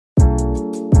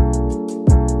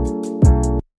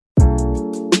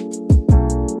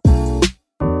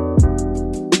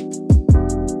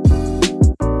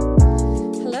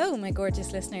my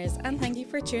gorgeous listeners, and thank you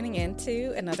for tuning in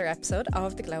to another episode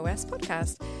of the Glow West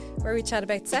podcast, where we chat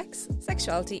about sex,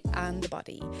 sexuality, and the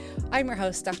body. I'm your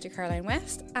host, Dr. Caroline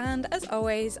West, and as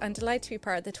always, I'm delighted to be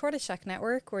part of the Tortoise Shack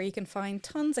Network, where you can find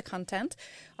tons of content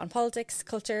on politics,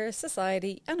 culture,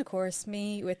 society, and of course,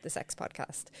 me with the Sex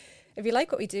Podcast. If you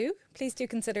like what we do, please do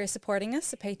consider supporting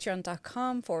us at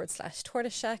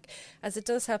patreon.com/Tortoise Shack, as it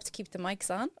does help to keep the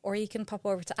mics on, or you can pop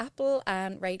over to Apple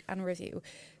and rate and review.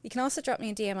 You can also drop me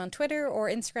a DM on Twitter or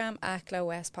Instagram at Glow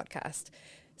West Podcast.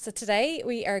 So today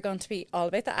we are going to be all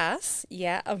about the ass,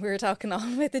 and we're talking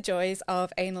all about the joys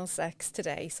of anal sex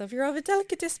today. So if you're of a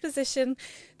delicate disposition,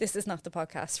 this is not the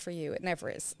podcast for you. It never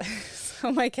is.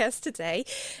 So my guest today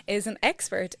is an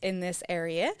expert in this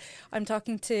area. I'm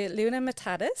talking to Luna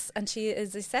Matatis, and she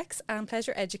is a sex and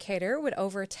pleasure educator with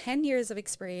over 10 years of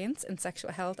experience in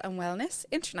sexual health and wellness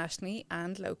internationally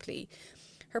and locally.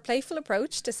 Her playful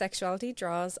approach to sexuality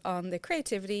draws on the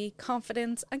creativity,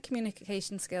 confidence and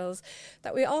communication skills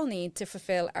that we all need to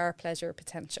fulfill our pleasure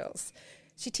potentials.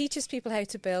 She teaches people how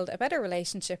to build a better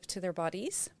relationship to their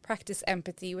bodies, practice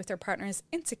empathy with their partner's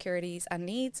insecurities and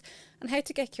needs, and how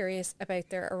to get curious about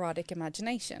their erotic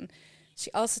imagination.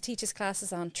 She also teaches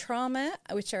classes on trauma,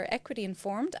 which are equity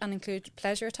informed and include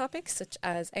pleasure topics such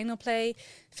as anal play,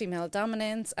 female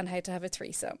dominance, and how to have a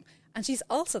threesome. And she's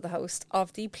also the host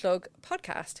of the Plug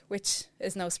podcast, which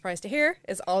is no surprise to hear,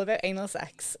 is all about anal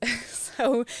sex.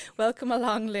 So welcome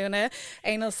along, Luna,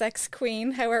 anal sex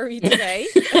queen. How are we today?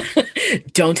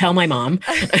 Don't tell my mom.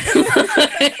 But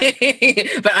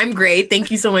I'm great. Thank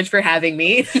you so much for having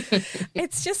me.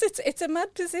 It's a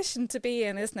mad position to be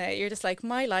in, isn't it? You're just like,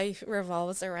 my life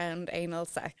revolves around anal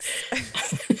sex.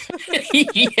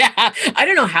 Yeah. I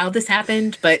don't know how this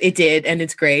happened, but it did. And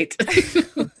it's great.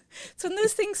 It's one of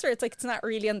those things where it's like it's not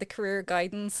really on the career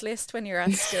guidance list when you're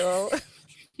at school.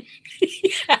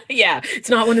 Yeah. It's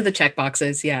not one of the check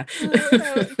boxes. Yeah.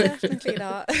 No, definitely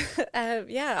not.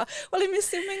 Yeah. Well, I'm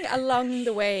assuming along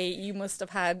the way you must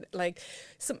have had like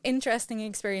some interesting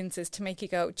experiences to make you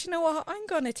go, do you know what? I'm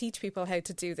going to teach people how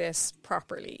to do this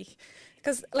properly.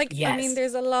 Because, yes. I mean,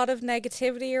 there's a lot of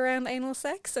negativity around anal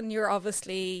sex, and you're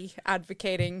obviously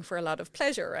advocating for a lot of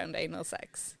pleasure around anal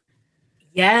sex.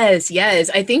 Yes.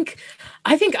 I think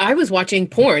I was watching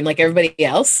porn like everybody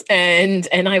else, and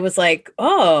I was like,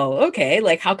 oh, okay,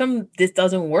 like how come this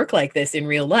doesn't work like this in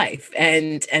real life?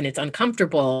 And it's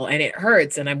uncomfortable and it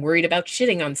hurts, and I'm worried about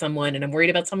shitting on someone, and I'm worried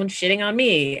about someone shitting on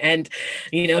me, and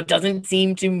it doesn't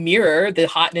seem to mirror the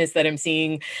hotness that I'm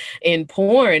seeing in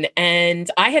porn. And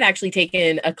I had actually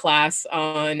taken a class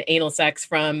on anal sex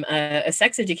from a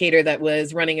sex educator that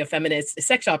was running a feminist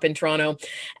sex shop in Toronto,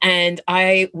 and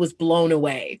I was blown away.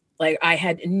 Like, I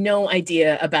had no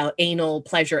idea about anal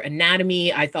pleasure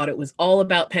anatomy. I thought it was all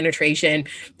about penetration.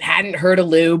 Hadn't heard of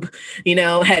lube,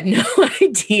 had no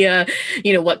idea,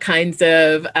 what kinds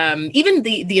of, even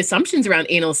the assumptions around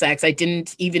anal sex. I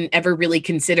didn't even ever really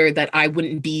consider that I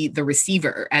wouldn't be the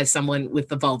receiver as someone with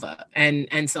the vulva.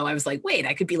 And so I was like, wait,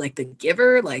 I could be like the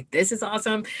giver. Like, this is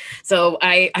awesome. So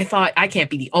I thought I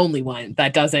can't be the only one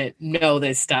that doesn't know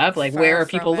this stuff. Like, where are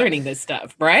people learning this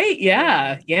stuff? Right?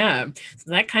 Yeah.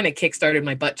 So that kind of kickstarted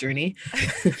my butt journey.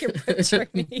 Your butt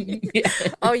journey. Yeah.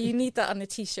 Oh, you need that on a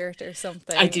t-shirt or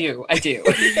something. I do.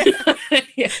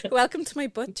 Yeah. Welcome to my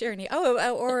butt journey.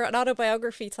 Oh, or an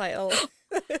autobiography title.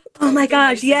 Oh my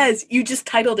gosh, yes, you just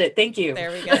titled it. Thank you.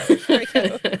 There we go.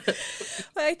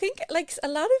 Well, I think like a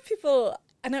lot of people,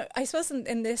 and I suppose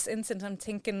in this instance, I'm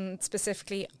thinking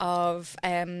specifically of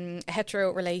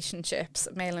hetero relationships,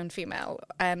 male and female.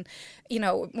 And,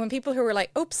 when people who were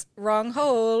like, oops, wrong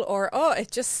hole, or, oh,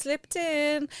 it just slipped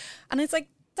in. And it's like,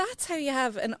 that's how you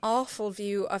have an awful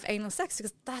view of anal sex,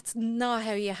 because that's not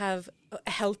how you have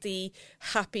healthy,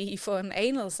 happy, fun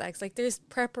anal sex. Like, there's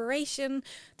preparation,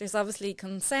 there's obviously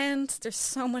consent, there's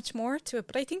so much more to it.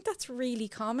 But I think that's really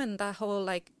common, that whole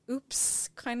like, oops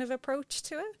kind of approach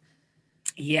to it.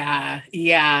 Yeah.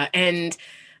 And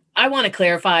I want to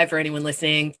clarify for anyone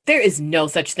listening, there is no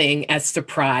such thing as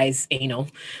surprise anal.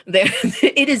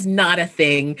 It is not a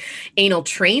thing. Anal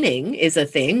training is a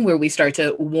thing where we start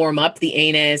to warm up the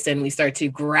anus and we start to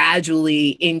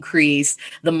gradually increase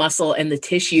the muscle and the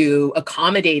tissue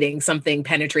accommodating something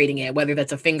penetrating it, whether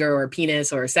that's a finger or a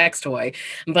penis or a sex toy.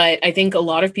 But I think a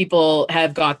lot of people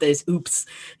have got this oops,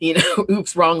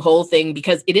 wrong hole thing,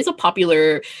 because it is a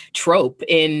popular trope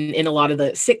in a lot of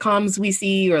the sitcoms we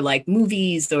see, or like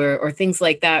movies, or things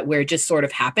like that, where it just sort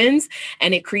of happens.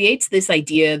 And it creates this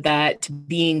idea that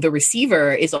being the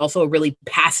receiver is also a really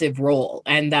passive role,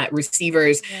 and that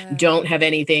receivers don't have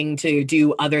anything to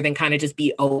do other than kind of just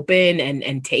be open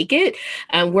and take it.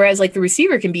 Whereas like the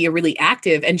receiver can be a really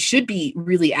active and should be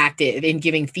really active in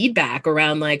giving feedback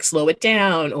around like slow it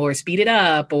down or speed it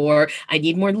up, or I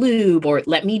need more lube, or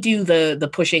let me do the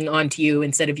pushing onto you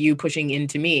instead of you pushing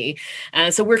into me.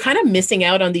 So we're kind of missing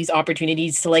out on these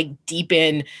opportunities to like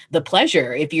deepen the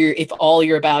pleasure if all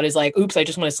you're about is like, oops, I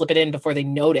just want to slip it in before they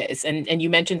notice. And you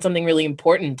mentioned something really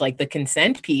important, like the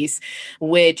consent piece,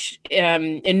 which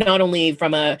and not only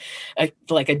from a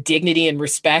like a dignity and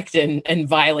respect and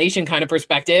violation kind of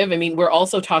perspective. I mean, we're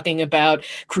also talking about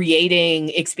creating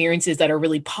experiences that are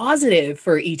really positive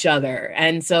for each other.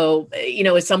 And so,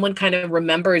 if someone kind of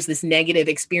remembers this negative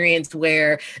experience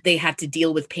where they had to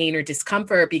deal with pain or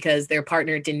discomfort because their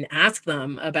partner didn't ask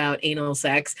them about anal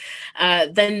sex,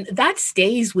 then that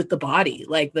stays with the body.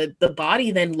 Like the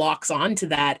body then locks onto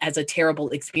that as a terrible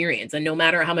experience. And no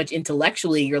matter how much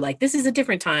intellectually you're like, this is a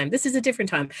different time,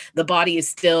 the body is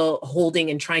still holding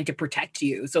and trying to protect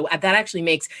you. So that actually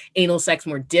makes anal sex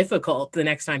more difficult the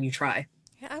next time you try.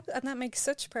 Yeah, and that makes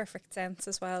such perfect sense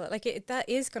as well. Like that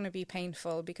is going to be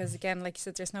painful because, again, like you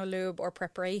said, there's no lube or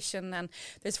preparation, and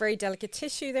there's very delicate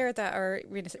tissue there that are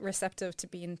receptive to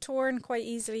being torn quite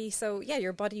easily. So yeah,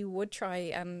 your body would try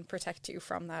and protect you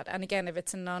from that. And again, if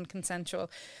it's a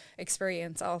non-consensual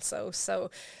experience also.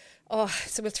 So we'll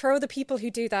throw the people who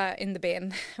do that in the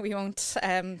bin. We won't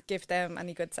give them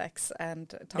any good sex and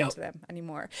talk to them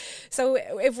anymore. So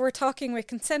if we're talking with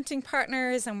consenting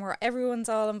partners and where everyone's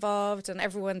all involved and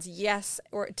everyone's yes,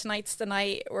 or tonight's the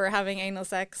night, we're having anal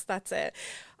sex, that's it.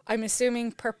 I'm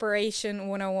assuming preparation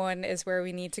 101 is where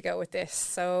we need to go with this.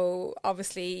 So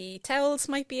obviously towels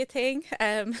might be a thing.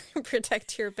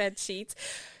 Protect your bed sheets.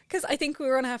 Because I think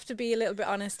we're going to have to be a little bit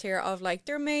honest here of like,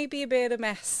 there may be a bit of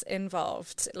mess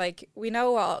involved. Like, we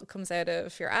know what comes out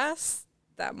of your ass.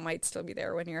 That might still be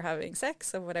there when you're having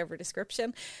sex of whatever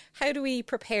description. How do we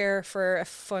prepare for a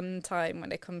fun time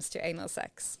when it comes to anal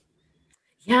sex?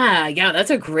 Yeah, that's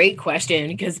a great question,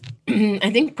 because I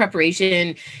think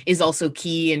preparation is also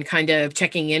key in kind of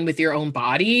checking in with your own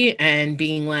body and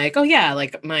being like, oh yeah,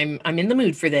 like I'm in the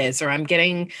mood for this, or I'm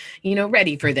getting,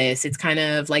 ready for this. It's kind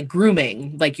of like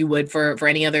grooming, like you would for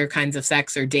any other kinds of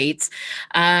sex or dates.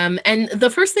 And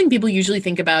the first thing people usually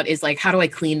think about is like, how do I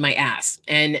clean my ass?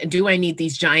 And do I need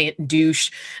these giant douche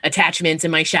attachments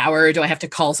in my shower? Do I have to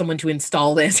call someone to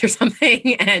install this or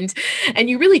something? And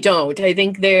you really don't. I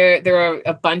think there are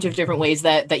a bunch of different ways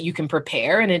that you can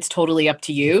prepare, and it's totally up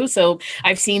to you. So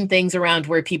I've seen things around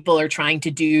where people are trying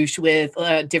to douche with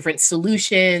different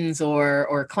solutions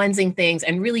or cleansing things,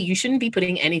 and really you shouldn't be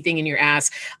putting anything in your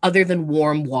ass other than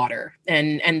warm water,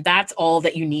 and that's all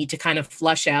that you need to kind of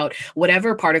flush out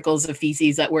whatever particles of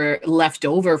feces that were left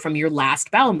over from your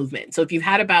last bowel movement. So if you've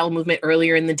had a bowel movement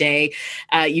earlier in the day,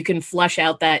 you can flush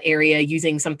out that area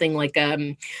using something like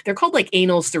they're called like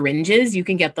anal syringes. You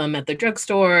can get them at the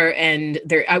drugstore, and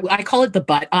I call it the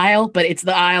butt aisle, but it's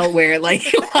the aisle where like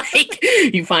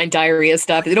you find diarrhea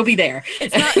stuff. It'll be there.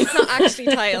 It's not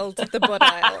actually tiled, the butt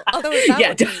aisle. Although that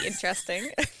would be interesting.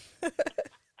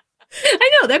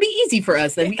 I know, that'd be easy for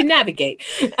us. Then we can navigate.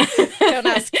 Don't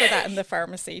ask for that in the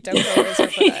pharmacy. Don't go to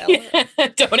the butt aisle. Yeah,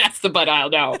 don't ask the butt aisle,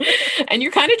 no. And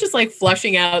you're kind of just like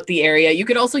flushing out the area. You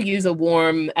could also use a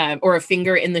warm or a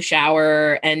finger in the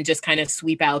shower and just kind of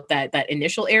sweep out that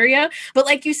initial area. But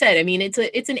like you said, I mean, it's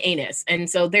an anus, and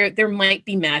so there might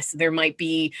be mess. There might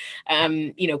be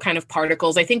kind of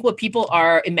particles. I think what people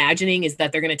are imagining is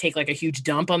that they're going to take like a huge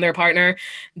dump on their partner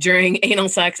during anal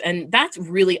sex, and that's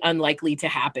really unlikely to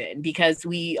happen, because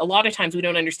a lot of times we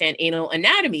don't understand anal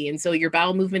anatomy. And so your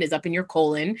bowel movement is up in your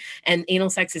colon, and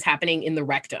anal sex is happening in the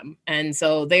rectum. And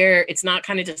so it's not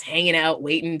kind of just hanging out,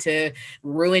 waiting to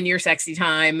ruin your sexy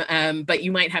time. But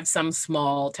you might have some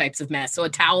small types of mess. So a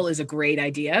towel is a great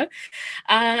idea.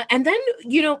 And then,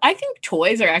 I think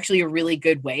toys are actually a really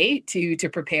good way to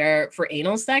prepare for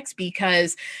anal sex,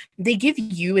 because they give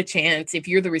you a chance, if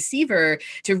you're the receiver,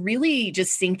 to really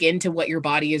just sink into what your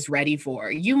body is ready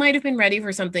for. You might have been ready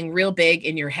for something real big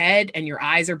in your head, and your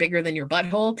eyes are bigger than your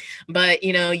butthole, but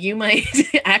you might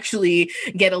actually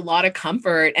get a lot of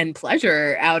comfort and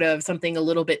pleasure out of something a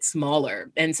little bit smaller.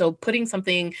 And so putting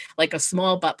something like a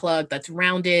small butt plug that's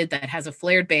rounded, that has a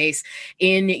flared base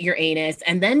in your anus,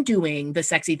 and then doing the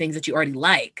sexy things that you already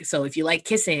like. So if you like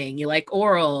kissing, you like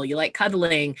oral, you like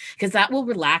cuddling, because that will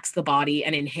relax the body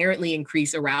and inherently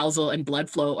increase arousal and blood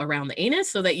flow around the anus,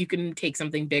 so that you can take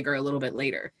something bigger a little bit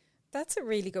later. That's a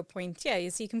really good point. Yeah,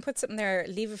 so you can put something there,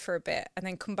 leave it for a bit, and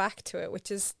then come back to it,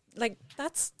 which is like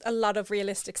that's a lot of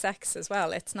realistic sex as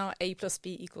well. It's not A plus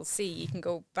B equals C. You can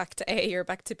go back to A or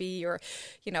back to B, or,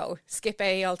 you know, skip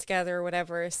A altogether or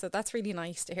whatever. So that's really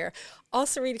nice to hear.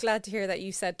 Also really glad to hear that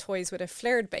you said toys with a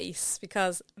flared base,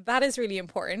 because that is really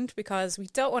important, because we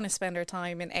don't want to spend our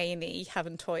time in A&E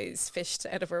having toys fished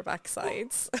out of our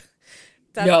backsides.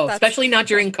 No, especially not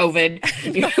during COVID.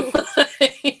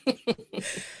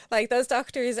 Like, those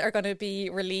doctors are going to be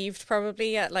relieved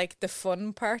probably at like the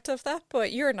fun part of that,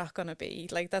 but you're not going to be.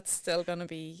 Like, that's still going to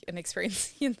be an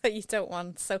experience that you don't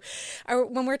want. So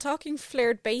when we're talking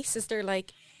flared base, is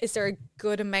there a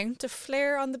good amount of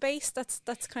flare on the base? That's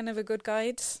kind of a good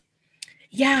guide.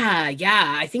 Yeah.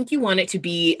 I think you want it to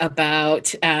be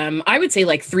about, I would say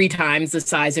like 3 times the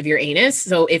size of your anus.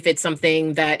 So if it's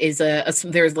something that is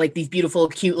there's like these beautiful,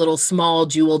 cute little small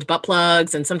jeweled butt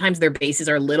plugs, and sometimes their bases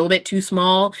are a little bit too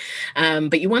small,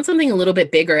 but you want something a little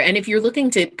bit bigger. And if you're looking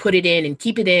to put it in and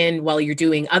keep it in while you're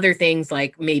doing other things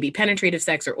like maybe penetrative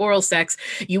sex or oral sex,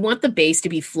 you want the base to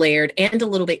be flared and a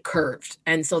little bit curved.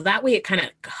 And so that way it kind of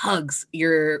hugs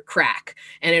your crack,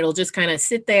 and it'll just kind of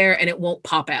sit there and it won't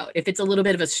pop out. If it's a little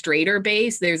bit of a straighter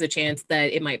base, there's a chance that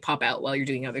it might pop out while you're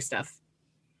doing other stuff.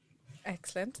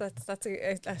 Excellent. That's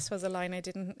I suppose a line I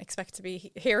didn't expect to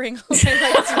be hearing all my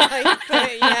life tonight,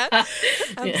 but yeah,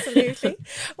 absolutely.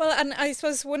 Well, and I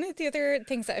suppose one of the other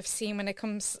things that I've seen when it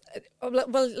comes,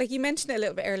 well, like you mentioned a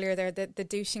little bit earlier there, the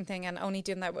douching thing and only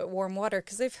doing that with warm water,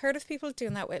 because I've heard of people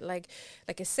doing that with like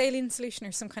a saline solution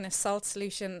or some kind of salt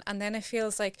solution, and then it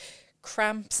feels like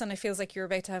cramps and it feels like you're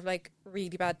about to have like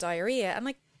really bad diarrhea, and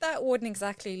like that wouldn't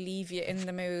exactly leave you in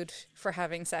the mood for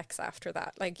having sex after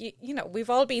that. Like, you know, we've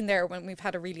all been there when we've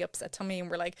had a really upset tummy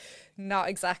and we're like not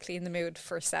exactly in the mood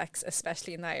for sex,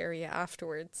 especially in that area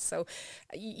afterwards. So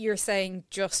you're saying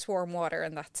just warm water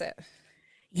and that's it?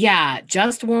 Yeah,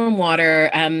 just warm water.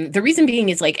 The reason being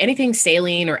is like anything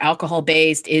saline or alcohol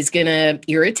based is going to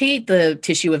irritate the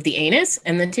tissue of the anus.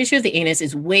 And the tissue of the anus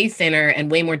is way thinner and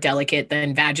way more delicate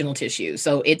than vaginal tissue.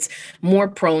 So it's more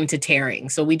prone to tearing.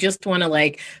 So we just want to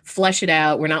like flush it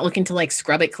out. We're not looking to like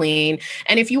scrub it clean.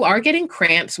 And if you are getting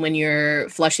cramps when you're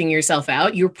flushing yourself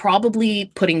out, you're probably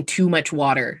putting too much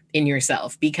water in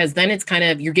yourself, because then it's kind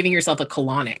of, you're giving yourself a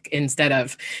colonic instead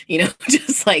of, you know,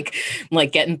 just like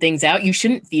getting things out. You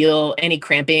shouldn't feel any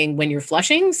cramping when you're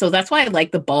flushing. So that's why I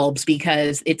like the bulbs,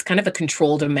 because it's kind of a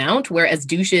controlled amount, whereas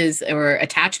douches or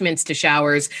attachments to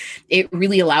showers, it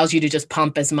really allows you to just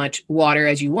pump as much water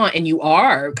as you want. And you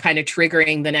are kind of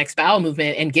triggering the next bowel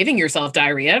movement and giving yourself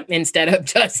diarrhea instead of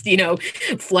just, you know,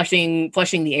 flushing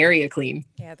the area clean.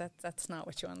 Yeah, that's not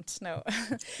what you want. No.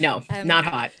 No, not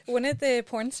hot. One of the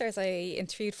porn stars I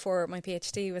interviewed for my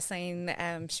PhD was saying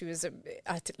she was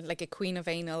like a queen of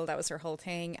anal. That was her whole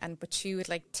thing. But she would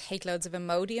like take loads of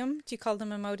Imodium. Do you call them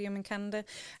Imodium in Canada?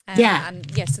 Yeah.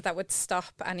 And yes, so that would stop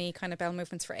any kind of bowel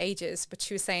movements for ages. But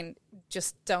she was saying,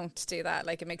 just don't do that.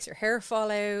 Like, it makes your hair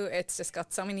fall out. It's just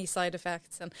got so many side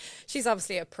effects. And she's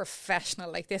obviously a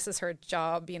professional. Like, this is her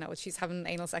job. You know, she's having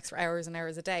anal sex for hours and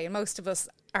hours a day. And most of us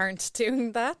aren't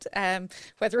doing that.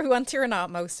 Whether we want to or not,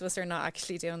 most of us are not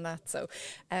actually doing that. So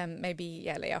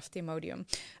maybe, lay off the Imodium.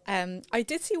 I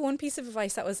did see one piece of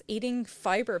advice that was eating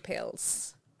fiber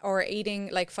pills, or eating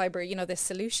like fiber, you know, the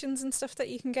solutions and stuff that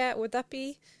you can get. Would that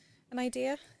be an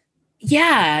idea?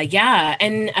 Yeah.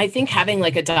 And I think having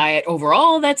like a diet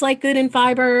overall that's like good in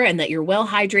fiber and that you're well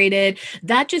hydrated,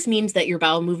 that just means that your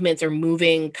bowel movements are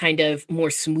moving kind of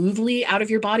more smoothly out of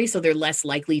your body. So they're less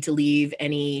likely to leave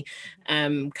any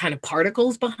kind of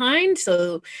particles behind.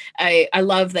 So I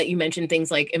love that you mentioned things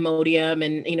like Imodium,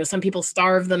 and, you know, some people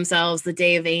starve themselves the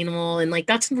day of anal, and like,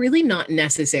 that's really not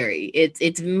necessary.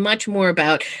 It's much more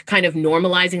about kind of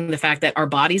normalizing the fact that our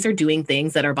bodies are doing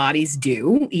things that our bodies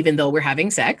do, even though we're having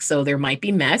sex. So there might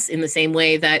be mess in the same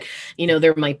way that, you know,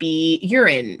 there might be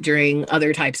urine during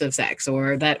other types of sex,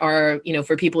 or that are, you know,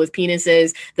 for people with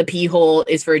penises, the pee hole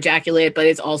is for ejaculate, but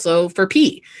it's also for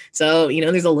pee. So, you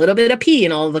know, there's a little bit of pee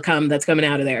in all of the cum that's coming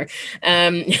out of there.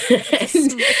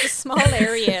 It's a small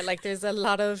area. Like, there's a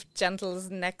lot of genitals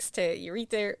next to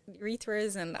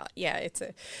urethras, and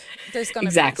there's going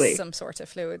to be some sort of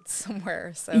fluid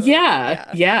somewhere. So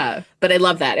yeah. But I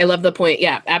love that. I love the point.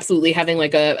 Yeah, absolutely. Having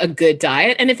like a good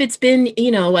diet. And if it's been, you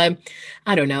know,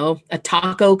 I don't know, a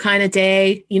taco kind of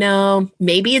day, you know,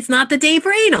 maybe it's not the day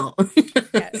for anal.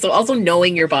 So also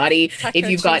knowing your body, Taco if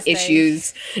you've Tuesday. got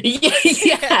issues,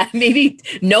 maybe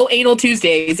no anal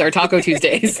Tuesdays or Taco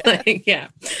Tuesdays. Yeah,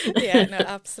 no,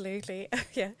 absolutely.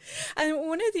 Yeah. And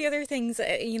one of the other things,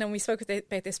 you know, we spoke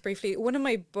about this briefly, one of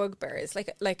my bugbears,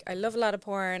 like I love a lot of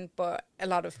porn, but a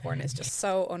lot of porn is just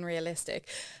so unrealistic.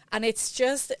 And it's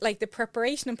just like the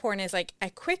preparation in porn is like a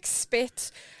quick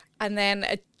spit And then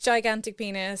a gigantic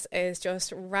penis is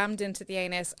just rammed into the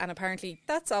anus, and apparently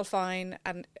that's all fine,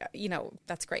 and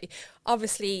that's great.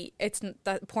 Obviously,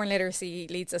 that porn literacy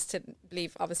leads us to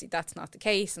believe obviously that's not the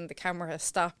case, and the camera has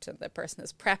stopped and the person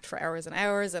is prepped for hours and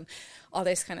hours and all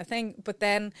this kind of thing. But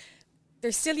then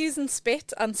they're still using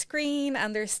spit on screen,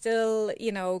 and they're still,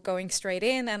 going straight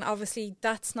in, and obviously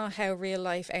that's not how real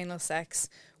life anal sex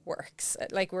works.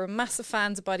 Like, we're massive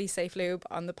fans of Body Safe Lube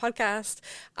on the podcast,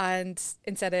 and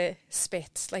instead of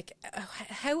spit, like,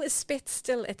 how is spit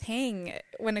still a thing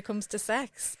when it comes to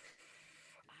sex?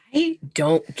 I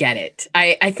don't get it.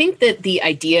 I think that the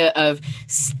idea of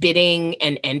spitting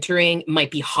and entering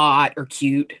might be hot or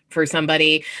cute for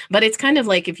somebody, but it's kind of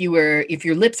like if your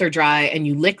lips are dry and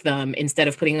you lick them instead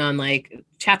of putting on like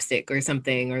chapstick or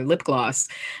something or lip gloss,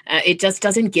 it just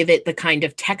doesn't give it the kind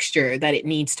of texture that it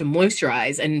needs to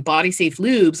moisturize. And Body Safe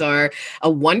lubes are a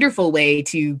wonderful way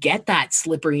to get that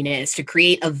slipperiness, to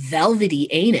create a velvety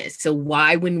anus. So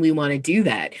why wouldn't we want to do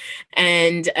that?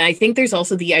 And I think there's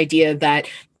also the idea that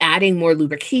adding more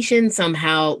lubrication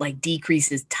somehow like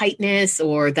decreases tightness,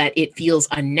 or that it feels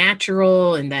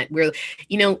unnatural, and that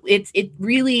it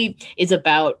really is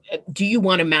about, do you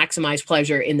want to maximize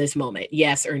pleasure in this moment?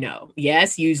 Yes or no?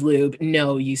 Yes, use lube.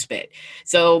 No, use spit.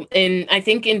 So, and I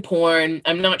think in porn,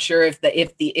 I'm not sure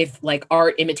if like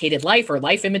art imitated life or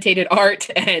life imitated art,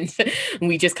 and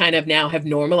we just kind of now have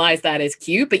normalized that as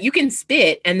cute, but you can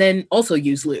spit and then also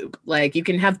use lube. Like, you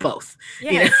can have both.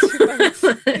 Yeah.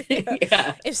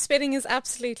 Yeah. If spitting is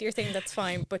absolutely your thing, that's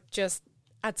fine, but just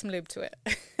add some lube to it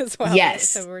as well. Yes,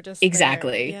 so we're just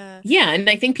exactly. there. Yeah. And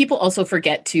I think people also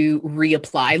forget to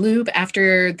reapply lube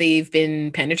after they've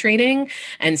been penetrating.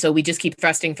 And so we just keep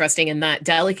thrusting, and that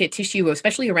delicate tissue,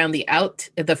 especially around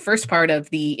the first part of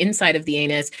the inside of the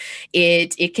anus,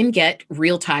 it can get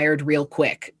real tired real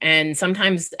quick. And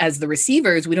sometimes as the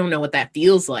receivers, we don't know what that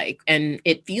feels like. And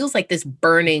it feels like this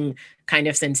burning kind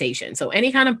of sensation. So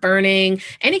any kind of burning,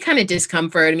 any kind of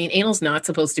discomfort. I mean, anal's not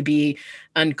supposed to be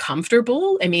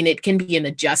uncomfortable. I mean, it can be an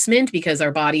adjustment because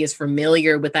our body is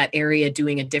familiar with that area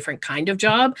doing a different kind of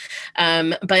job.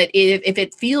 But if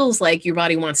it feels like your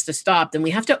body wants to stop, then we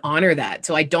have to honor that.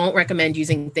 So I don't recommend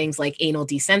using things like anal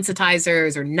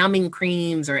desensitizers or numbing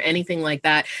creams or anything like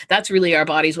that. That's really our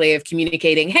body's way of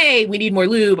communicating, hey, we need more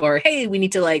lube, or hey, we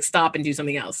need to like stop and do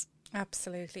something else.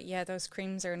 Absolutely. Yeah, those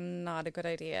creams are not a good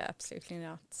idea. Absolutely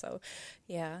not. So,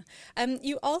 yeah.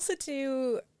 You also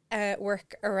do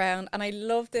work around, and I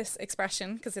love this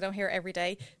expression because I don't hear it every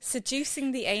day,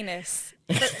 seducing the anus.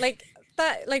 But,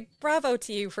 bravo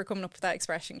to you for coming up with that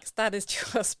expression, because that is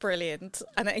just brilliant.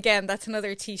 And again, that's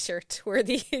another t-shirt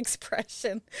worthy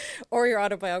expression, or your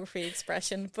autobiography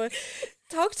expression. But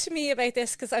talk to me about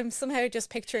this, because I'm somehow just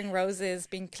picturing roses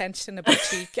being clenched in a butt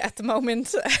cheek at the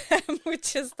moment,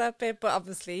 which is that bit. But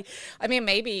obviously, I mean,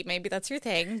 maybe that's your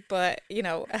thing. But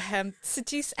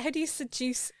seduce. How do you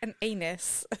seduce an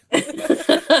anus?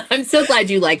 I'm so glad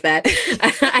you like that.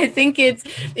 I think it's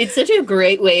such a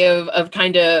great way of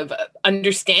kind of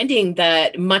understanding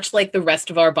that, much like the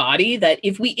rest of our body, that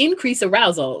if we increase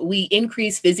arousal, we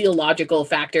increase physiological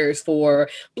factors for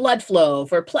blood flow,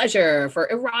 for pleasure, for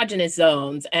erogenous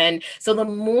zones. And so the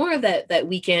more that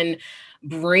we can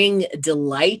bring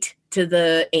delight to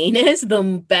the anus, the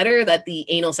better that the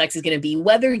anal sex is going to be,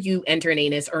 whether you enter an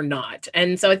anus or not.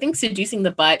 And so I think seducing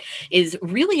the butt is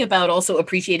really about also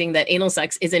appreciating that anal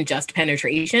sex isn't just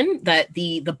penetration, that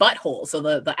the butthole, so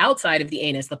the outside of the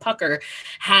anus, the pucker,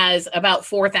 has about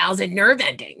 4,000 nerve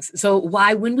endings. So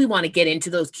why wouldn't we want to get into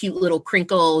those cute little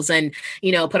crinkles and,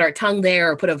 put our tongue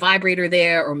there, or put a vibrator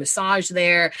there, or massage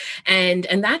there? And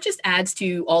that just adds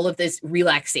to all of this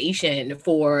relaxation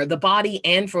for the body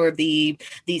and for the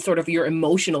sort of your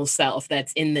emotional self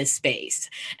that's in this space.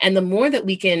 And the more that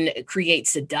we can create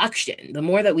seduction, the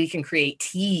more that we can create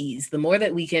tease, the more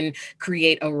that we can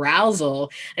create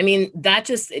arousal, I mean,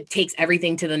 it takes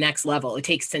everything to the next level. It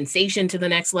takes sensation to the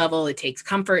next level. It takes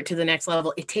comfort to the next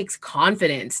level. It takes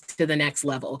confidence to the next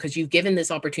level, because you've given this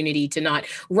opportunity to not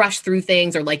rush through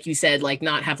things, or like you said, like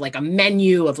not have like a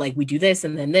menu of like, we do this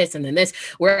and then this and then this.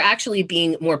 We're actually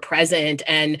being more present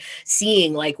and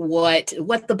seeing like what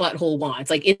the butthole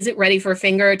wants. Like, is it ready for a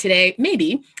finger today?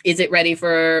 Maybe. Is it ready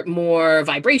for more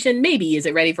vibration? Maybe. Is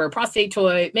it ready for a prostate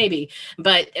toy? Maybe.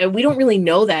 But we don't really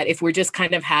know that if we're just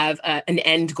kind of have an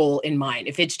end goal in mind.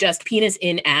 If it's just penis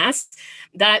in ass,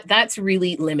 that's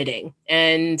really limiting.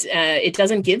 And it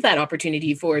doesn't give that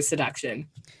opportunity for seduction.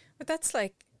 But that's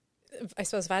like, I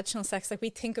suppose, vaginal sex. Like,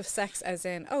 we think of sex as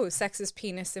in, sex is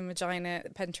penis and vagina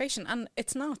penetration. And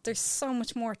it's not. There's so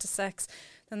much more to sex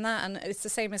than that. And it's the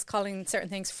same as calling certain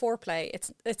things foreplay.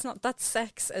 It's not, that's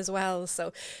sex as well.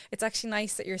 So it's actually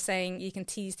nice that you're saying you can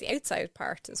tease the outside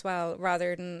part as well,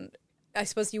 rather than, I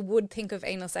suppose you would think of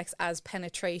anal sex as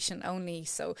penetration only,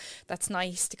 so that's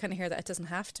nice to kind of hear that it doesn't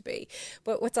have to be.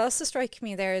 But what's also striking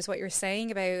me there is what you're saying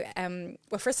about,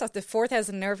 well, first off, the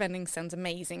 4,000 nerve endings sounds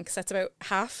amazing, because that's about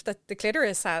half that the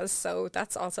clitoris has, so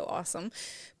that's also awesome.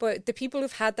 But the people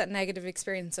who've had that negative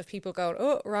experience of people going,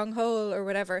 oh, wrong hole or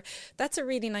whatever, that's a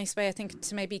really nice way, I think,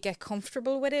 to maybe get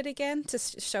comfortable with it again, to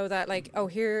show that, like, oh,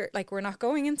 here, like, we're not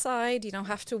going inside, you don't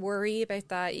have to worry about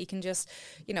that, you can just,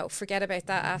 you know, forget about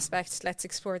that aspect, let's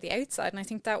explore the outside. And I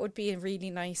think that would be a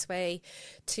really nice way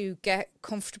to get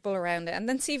comfortable around it, and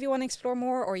then see if you want to explore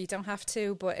more, or you don't have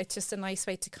to, but it's just a nice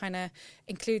way to kind of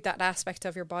include that aspect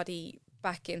of your body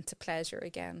back into pleasure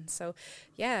again. So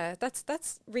yeah,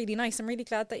 that's really nice. I'm really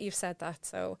glad that you've said that.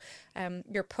 So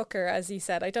your pucker, as you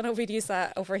said, I don't know if we'd use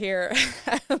that over here,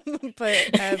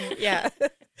 but yeah.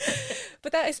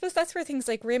 But that, I suppose that's where things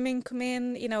like rimming come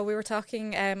in. You know, we were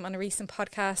talking on a recent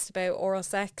podcast about oral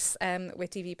sex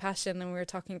with DV Passion, and we were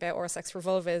talking about oral sex for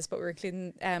vulvas, but we were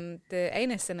including the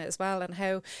anus in it as well, and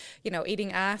how, you know,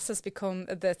 eating ass has become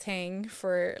the thing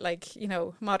for, like, you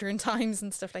know, modern times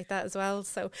and stuff like that as well.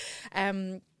 So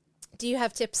do you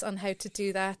have tips on how to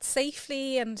do that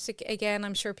safely? And again,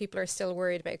 I'm sure people are still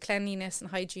worried about cleanliness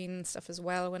and hygiene and stuff as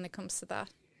well when it comes to that.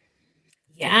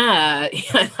 Yeah,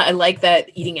 I like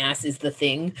that eating ass is the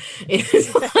thing.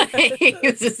 It's like,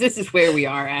 this is where we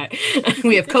are at.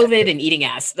 We have COVID and eating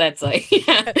ass. That's like,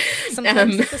 yeah.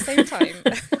 Sometimes at the same time.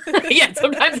 Yeah,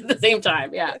 sometimes at the same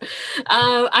time. Yeah.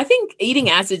 I think eating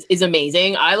ass is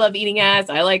amazing. I love eating ass.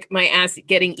 I like my ass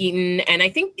getting eaten. And I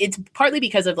think it's partly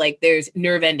because of, like, there's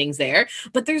nerve endings there,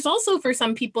 but there's also, for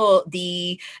some people,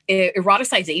 the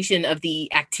eroticization of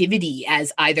the activity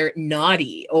as either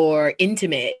naughty or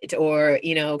intimate or,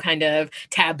 you know, kind of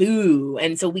taboo.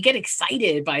 And so we get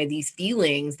excited by these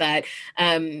feelings that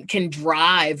can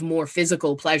drive more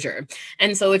physical pleasure.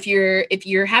 And so if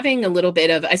you're having a little bit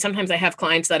of, sometimes I have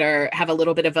clients that have a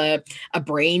little bit of a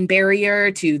brain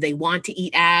barrier to, they want to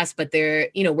eat ass, but they're,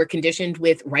 you know, we're conditioned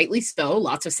with, rightly so,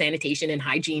 lots of sanitation and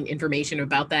hygiene information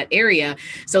about that area.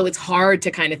 So it's hard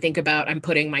to kind of think about, I'm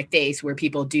putting my face where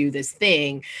people do this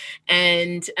thing.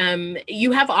 And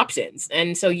you have options.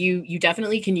 And so you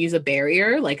definitely can use a barrier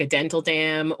like a dental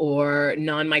dam or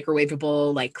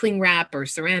non-microwavable like cling wrap or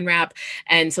saran wrap.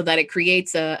 And so that it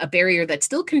creates a barrier that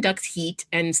still conducts heat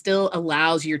and still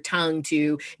allows your tongue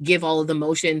to give all of the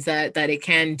motions that it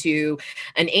can to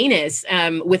an anus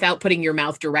without putting your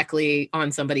mouth directly on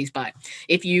somebody's butt.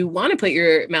 If you want to put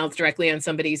your mouth directly on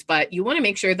somebody's butt, you want to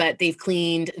make sure that they've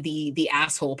cleaned the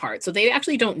asshole part. So they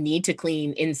actually don't need to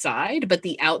clean inside, but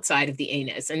the outside of the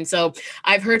anus. And so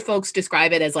I've heard folks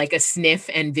describe it as like a sniff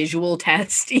and visual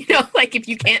test, you know, like if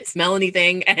you can't smell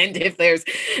anything and if there's,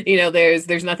 you know,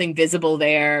 there's nothing visible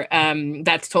there,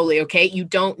 that's totally okay. You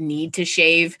don't need to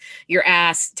shave your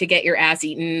ass to get your ass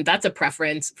eaten. That's a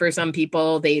preference for some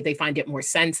people. They find it more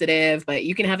sensitive, but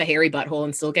you can have a hairy butthole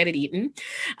and still get it eaten.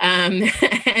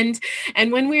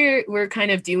 And when we're kind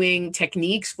of doing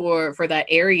techniques for that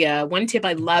area, one tip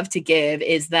I love to give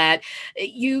is that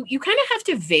you kind of have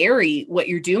to vary what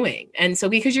you're doing. And so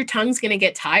because your tongue's going to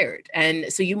get tired,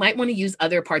 and so you might want to use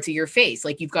other parts of your face.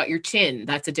 Like you've got your chin,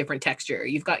 that's a different texture.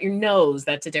 You've got your nose,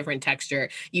 that's a different texture.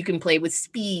 You can play with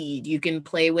speed, you can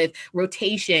play with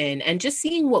rotation, and just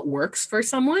seeing what works for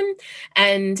someone,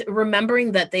 and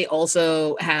remembering that they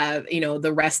also have, you know,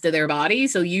 the rest of their body.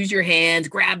 So use your hands,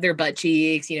 grab their butt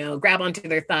cheeks, you know, grab onto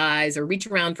their thighs or reach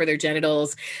around for their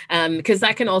genitals, because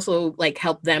that can also like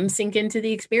help them sink into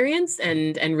the experience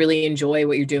and really enjoy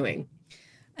what you're doing.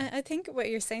 I think what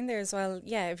you're saying there as well,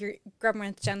 yeah, if you're grabbing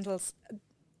around the genitals,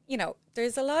 you know,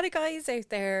 there's a lot of guys out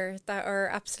there that are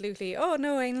absolutely, oh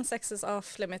no, anal sex is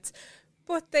off limits,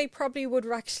 but they probably would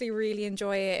actually really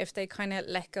enjoy it if they kind of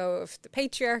let go of the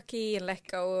patriarchy and let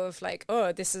go of like,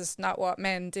 oh, this is not what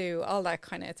men do, all that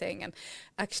kind of thing, and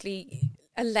actually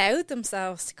allowed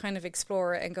themselves to kind of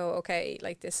explore it and go, okay,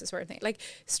 like this is where thing, like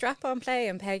strap-on play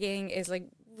and pegging is like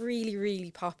really,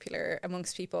 really popular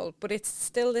amongst people, but it's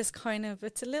still this kind of,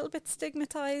 it's a little bit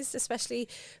stigmatized, especially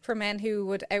for men who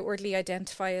would outwardly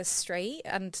identify as straight.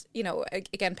 And, you know,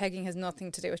 again, pegging has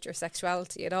nothing to do with your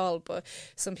sexuality at all, but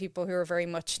some people who are very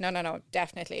much, no,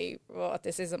 definitely, well,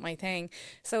 this isn't my thing.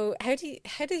 So how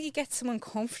do you get someone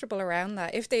comfortable around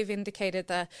that if they've indicated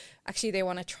that actually they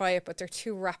want to try it, but they're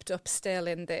too wrapped up still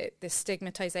in the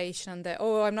stigmatization and the,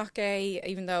 oh, I'm not gay,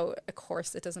 even though, of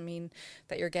course, it doesn't mean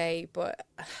that you're gay, but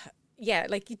yeah,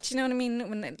 like, do you know what I mean?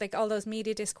 When like all those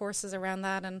media discourses around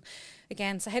that, and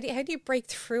again, so how do you break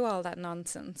through all that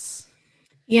nonsense?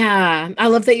 Yeah, I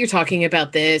love that you're talking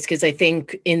about this because I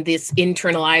think in this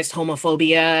internalized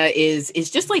homophobia is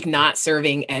just like not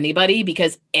serving anybody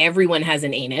because everyone has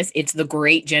an anus. It's the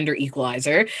great gender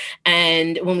equalizer.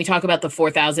 And when we talk about the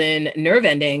 4,000 nerve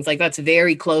endings, like that's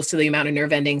very close to the amount of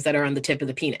nerve endings that are on the tip of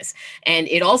the penis. And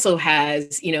it also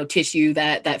has, tissue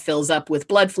that fills up with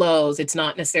blood flows. It's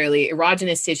not necessarily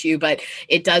erogenous tissue, but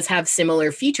it does have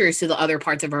similar features to the other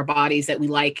parts of our bodies that we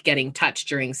like getting touched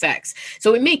during sex.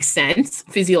 So it makes sense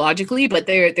physiologically, but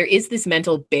there is this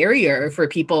mental barrier for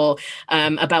people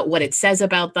about what it says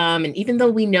about them. And even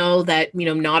though we know that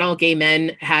not all gay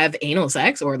men have anal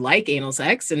sex or like anal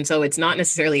sex, and so it's not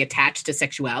necessarily attached to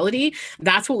sexuality,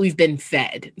 that's what we've been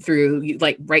fed through,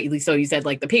 like rightly so you said,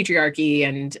 like the patriarchy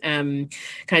and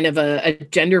kind of a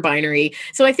gender binary.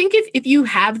 So I think if you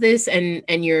have this and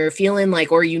you're feeling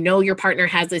like, or your partner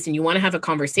has this and you want to have a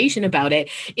conversation about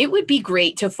it, it would be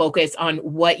great to focus on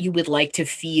what you would like to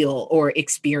feel or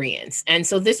experience. And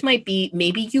so this might be,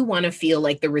 maybe you want to feel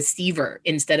like the receiver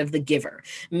instead of the giver.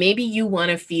 Maybe you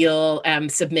want to feel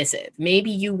submissive.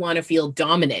 Maybe you want to feel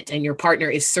dominant and your partner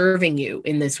is serving you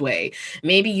in this way.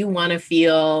 Maybe you want to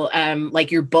feel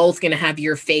like you're both going to have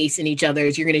your face in each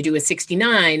other's. You're going to do a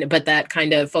 69, but that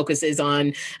kind of focuses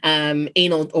on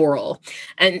anal oral.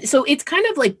 And so it's kind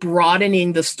of like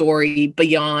broadening the story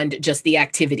beyond just the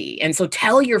activity. And so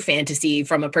tell your fantasy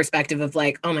from a perspective of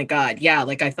like, oh my God, yeah,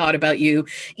 like I thought about you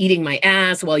eating my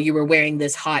ass while you were wearing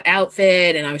this hot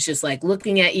outfit. And I was just like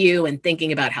looking at you and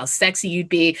thinking about how sexy you'd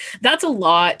be. That's a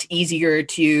lot easier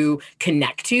to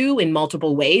connect to in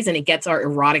multiple ways. And it gets our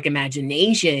erotic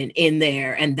imagination in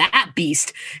there. And that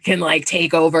beast can like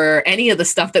take over any of the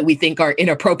stuff that we think are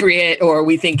inappropriate or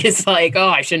we think is like, oh,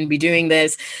 I shouldn't be doing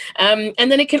this. And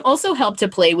then it can also help to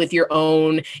play with your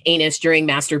own anus during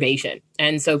masturbation.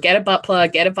 And so get a butt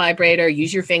plug, get a vibrator,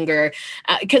 use your finger,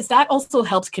 because that also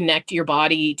helps connect your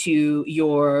body to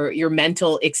your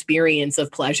mental experience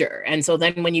of pleasure. And so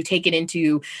then when you take it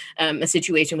into a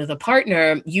situation with a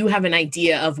partner, you have an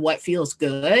idea of what feels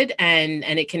good, and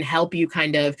it can help you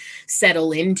kind of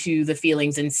settle into the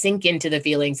feelings and sink into the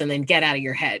feelings and then get out of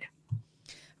your head.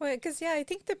 Well, because I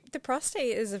think the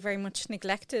prostate is a very much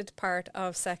neglected part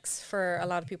of sex for a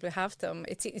lot of people who have them.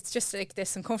 It's just like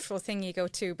this uncomfortable thing you go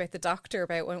to about the doctor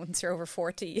about once you're over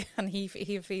 40 and he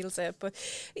feels it. But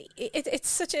it's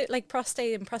such a like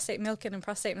prostate and prostate milking and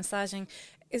prostate massaging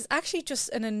is actually just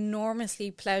an enormously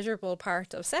pleasurable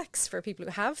part of sex for people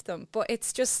who have them. But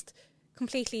it's just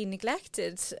completely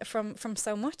neglected from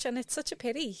so much, and it's such a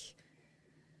pity.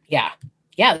 Yeah,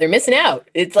 they're missing out.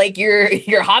 It's like your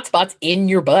hotspot's in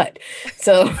your butt.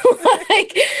 So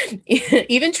like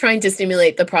even trying to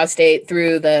stimulate the prostate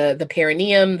through the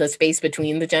perineum, the space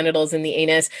between the genitals and the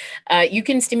anus, you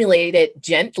can stimulate it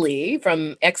gently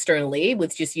from externally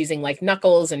with just using like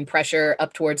knuckles and pressure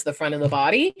up towards the front of the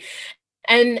body.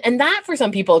 And that for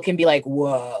some people can be like,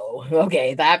 whoa,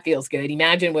 okay, that feels good.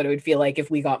 Imagine what it would feel like if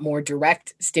we got more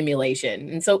direct stimulation.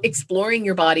 And so exploring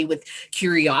your body with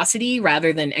curiosity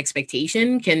rather than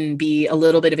expectation can be a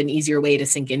little bit of an easier way to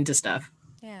sink into stuff.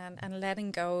 Yeah, and letting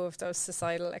go of those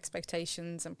societal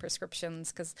expectations and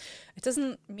prescriptions, because it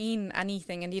doesn't mean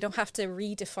anything, and you don't have to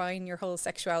redefine your whole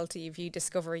sexuality if you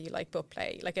discover you like butt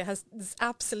play. Like it has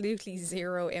absolutely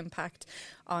zero impact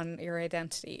on your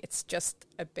identity. It's just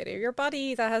a bit of your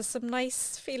body that has some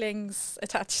nice feelings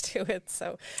attached to it.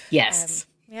 So yes.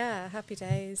 Yeah, happy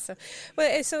days.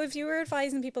 So if you were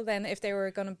advising people then if they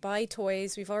were going to buy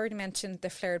toys, we've already mentioned the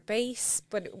flared base,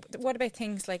 but what about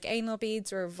things like anal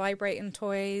beads or vibrating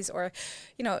toys, or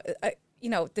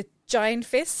the giant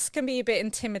fists can be a bit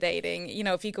intimidating.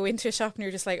 If you go into a shop and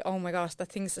you're just like, oh my gosh, that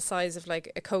thing's the size of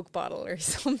like a Coke bottle or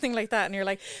something like that, and you're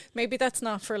like, maybe that's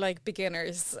not for like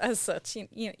beginners as such.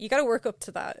 You got to work up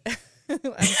to that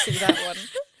and see that one.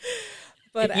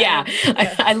 But yeah,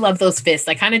 I love those fists.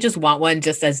 I kind of just want one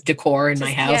just as decor in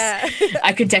my house. Yeah.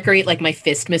 I could decorate like my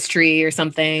Fistmas tree or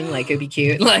something. Like it'd be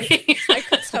cute. Like I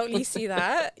could totally see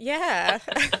that. Yeah.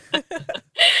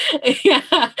 Yeah,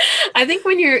 I think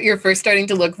when you're first starting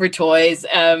to look for toys,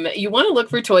 you want to look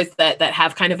for toys that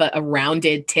have kind of a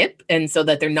rounded tip, and so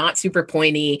that they're not super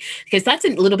pointy, because that's a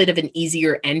little bit of an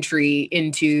easier entry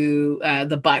into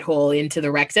the butthole, into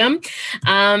the rectum.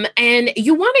 And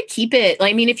you want to keep it.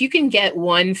 I mean, if you can get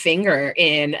one finger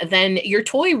in, then your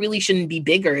toy really shouldn't be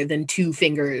bigger than 2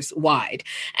 fingers wide.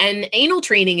 And anal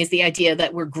training is the idea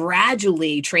that we're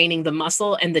gradually training the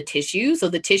muscle and the tissue. So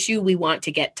the tissue we want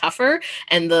to get tougher,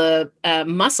 and the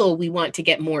muscle we want to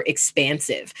get more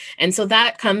expansive. And so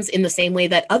that comes in the same way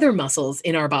that other muscles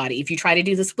in our body. If you try to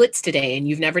do the splits today and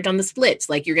you've never done the splits,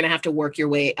 like you're going to have to work your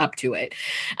way up to it.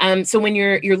 So when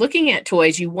you're looking at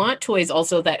toys, you want toys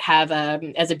also that have,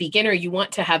 as a beginner, you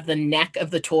want to have the neck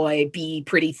of the toy be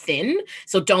pretty thin.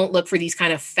 So don't look for these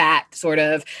kind of fat sort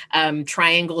of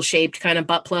triangle shaped kind of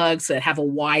butt plugs that have a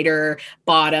wider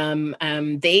bottom.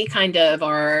 They kind of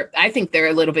are, I think they're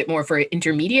a little bit more for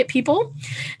intermediate people.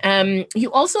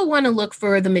 You also want to look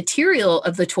for the material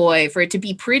of the toy for it to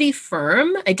be pretty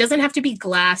firm. It doesn't have to be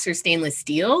glass or stainless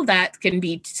steel. That can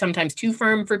be sometimes too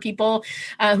firm for people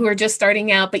who are just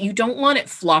starting out, but you don't want it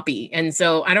floppy. And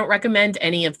so I don't recommend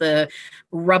any of the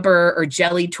rubber or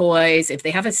jelly toys. If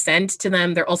they have a scent to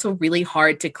them, they're also really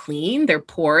hard to clean. They're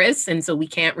porous, and so we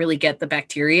can't really get the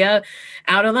bacteria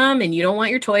out of them. And you don't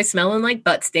want your toy smelling like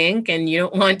butt stink, and you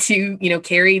don't want to,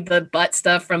 carry the butt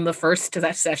stuff from the first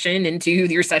session into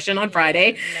your session on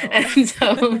Friday. No. And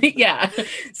so, yeah.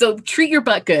 So treat your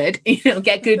butt good,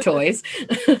 get good toys.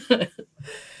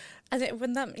 And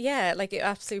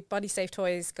absolute body safe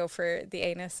toys go for the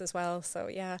anus as well. So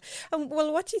yeah.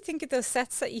 Well, what do you think of those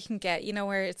sets that you can get?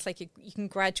 Where it's like you can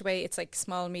graduate. It's like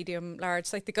small, medium,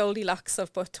 large, like the Goldilocks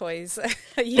of butt toys.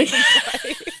 You can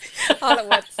buy all at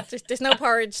once. There's no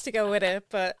porridge to go with it,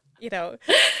 but.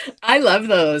 I love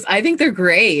those. I think they're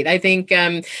great. I think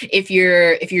if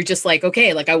you're just like,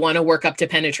 okay, like I want to work up to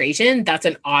penetration, that's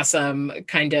an awesome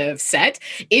kind of set.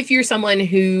 If you're someone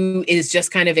who is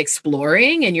just kind of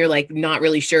exploring and you're like not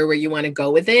really sure where you want to go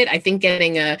with it, I think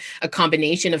getting a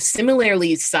combination of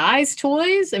similarly sized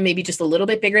toys and maybe just a little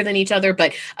bit bigger than each other,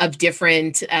 but of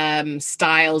different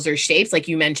styles or shapes, like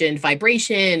you mentioned,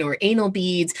 vibration or anal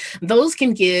beads, those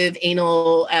can give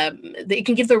they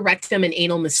can give the rectum an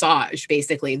anal massage.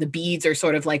 Basically, the beads are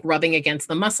sort of like rubbing against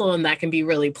the muscle, and that can be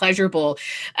really pleasurable.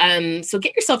 So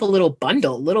get yourself a little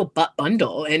butt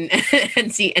bundle, and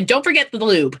see, and don't forget the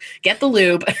lube. Get the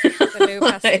lube. The lube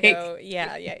has to go.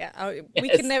 Yeah. Yes. We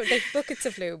can never like buckets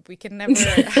of lube. We can never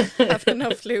have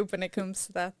enough lube when it comes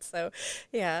to that. So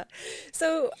yeah.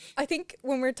 So I think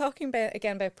when we're talking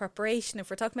about preparation, if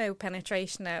we're talking about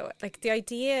penetration now, like the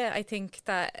idea, I think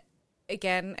that.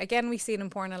 Again, we see it in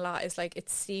porn a lot is like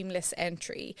it's seamless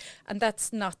entry, and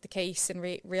that's not the case in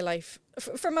real life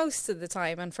for most of the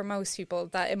time, and for most people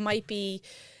that it might be,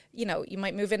 you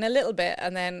might move in a little bit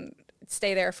and then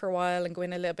stay there for a while and go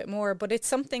in a little bit more, but it's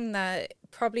something that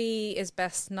probably is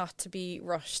best not to be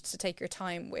rushed, to take your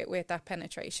time with that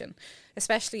penetration,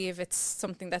 especially if it's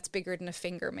something that's bigger than a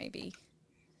finger maybe.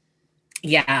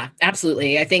 Yeah,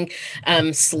 absolutely. I think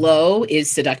slow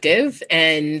is seductive,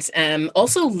 and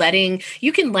also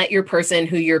you can let your person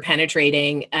who you're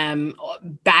penetrating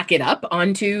back it up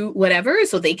onto whatever,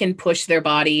 so they can push their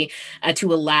body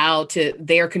to allow to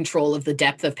their control of the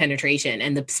depth of penetration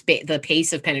and the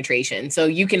pace of penetration. So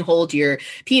you can hold your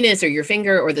penis or your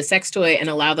finger or the sex toy and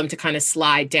allow them to kind of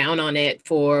slide down on it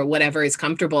for whatever is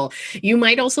comfortable. You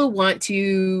might also want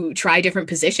to try different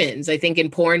positions. I think in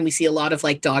porn we see a lot of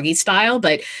like doggy style.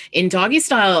 But in doggy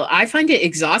style, I find it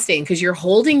exhausting because you're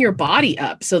holding your body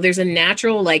up. So there's a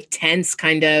natural, like tense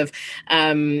kind of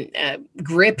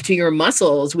grip to your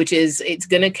muscles, it's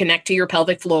going to connect to your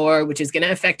pelvic floor, which is going to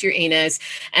affect your anus.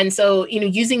 And so,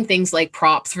 using things like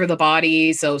props for the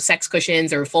body, so sex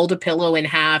cushions, or fold a pillow in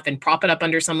half and prop it up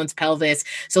under someone's pelvis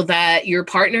so that your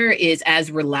partner is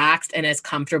as relaxed and as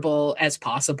comfortable as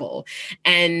possible.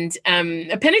 And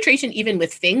a penetration, even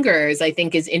with fingers, I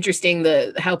think is interesting,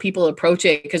 how people approach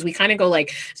it, because we kind of go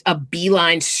like a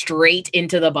beeline straight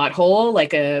into the butthole,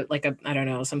 like a I don't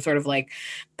know, some sort of like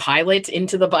pilot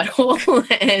into the butthole.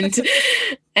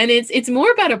 and it's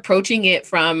more about approaching it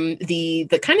from the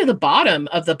kind of the bottom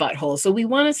of the butthole. So we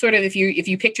want to sort of, if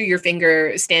you picture your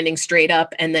finger standing straight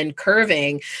up and then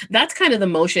curving, that's kind of the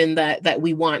motion that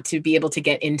we want to be able to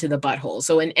get into the butthole.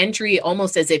 So an entry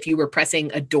almost as if you were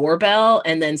pressing a doorbell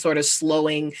and then sort of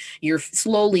slowly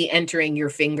entering your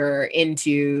finger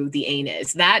into the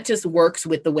anus. That just works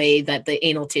with the way that the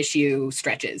anal tissue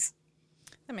stretches.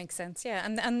 That makes sense, yeah.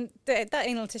 And that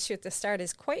anal tissue at the start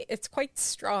is quite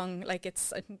strong. Like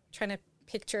I'm trying to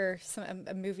picture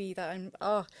a movie that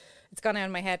it's gone out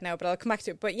of my head now, but I'll come back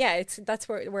to it. But yeah, that's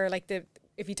where like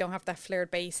if you don't have that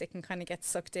flared base, it can kind of get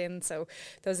sucked in. So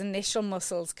those initial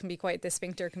muscles the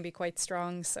sphincter can be quite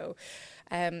strong. So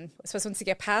I suppose once you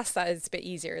get past that, it's a bit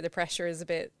easier. The pressure is a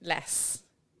bit less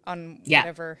on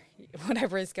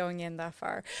whatever is going in that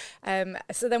far.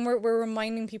 So then we're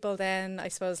reminding people then, I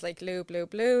suppose, like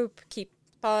lube, keep,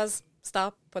 pause,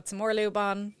 stop, put some more lube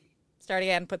on, start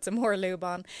again, put some more lube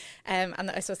on. And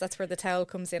I suppose that's where the towel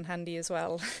comes in handy as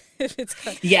well. If it's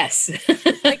yes.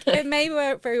 like it may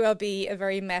very well be a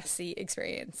very messy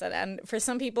experience. And for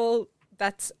some people,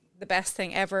 that's the best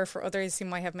thing ever. For others who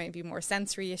might have maybe more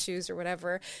sensory issues or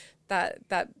whatever,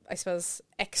 that I suppose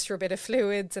extra bit of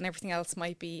fluids and everything else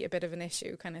might be a bit of an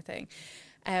issue kind of thing.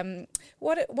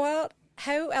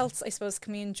 How else, I suppose,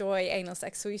 can we enjoy anal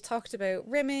sex? So we've talked about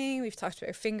rimming, we've talked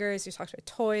about fingers, we've talked about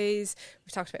toys,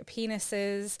 we've talked about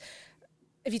penises.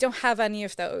 If you don't have any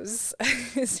of those,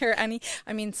 is there any?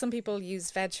 I mean, some people use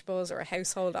vegetables or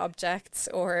household objects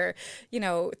or,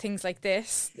 things like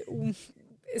this.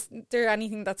 Is there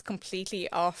anything that's completely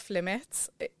off limits?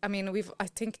 I mean,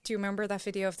 do you remember that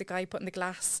video of the guy putting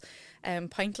the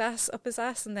pint glass up his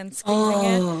ass and then squeezing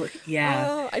it? Oh, yeah.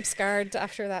 Oh, I'm scarred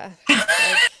after that.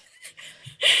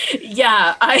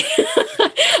 Yeah,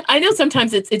 I know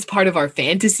sometimes it's part of our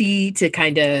fantasy to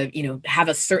kind of, have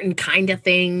a certain kind of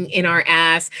thing in our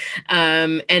ass.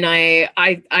 And I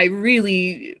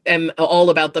really am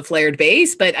all about the flared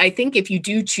base, but I think if you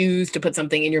do choose to put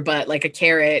something in your butt, like a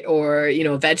carrot or,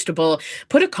 a vegetable,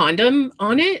 put a condom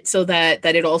on it so that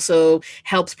it also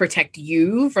helps protect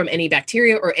you from any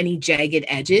bacteria or any jagged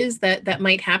edges that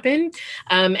might happen.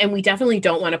 And we definitely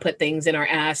don't want to put things in our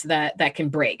ass that can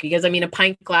break, because a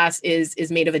pint glass is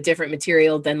made of a different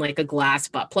material than like a glass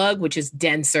butt plug, which is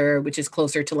denser, which is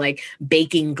closer to like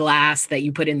baking glass that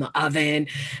you put in the oven.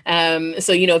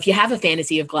 So, if you have a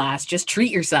fantasy of glass, just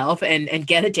treat yourself and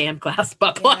get a damn glass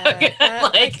butt plug.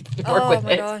 Work with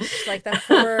it. Gosh, like that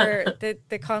for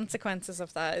the consequences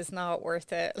of that is not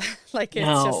worth it. It's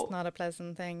just not a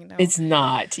pleasant thing. No. It's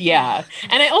not. Yeah.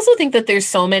 And I also think that there's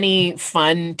so many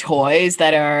fun toys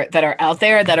that are out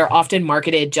there that are often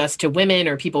marketed just to women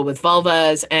or people with vulvas.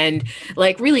 And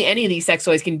like really any of these sex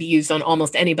toys can be used on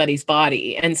almost anybody's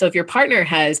body. And so if your partner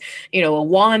has, a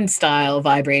wand style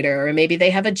vibrator, or maybe they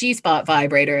have a G-spot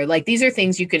vibrator, like these are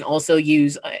things you can also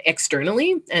use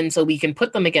externally. And so we can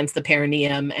put them against the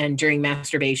perineum, and during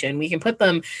masturbation, we can put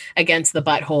them against the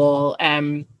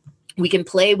butthole. We can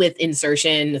play with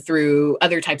insertion through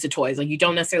other types of toys. Like you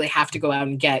don't necessarily have to go out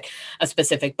and get a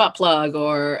specific butt plug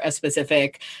or a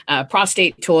specific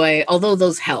prostate toy, although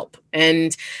those help.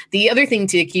 And the other thing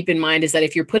to keep in mind is that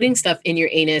if you're putting stuff in your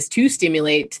anus to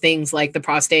stimulate things like the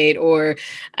prostate, or,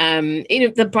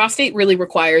 the prostate really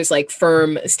requires like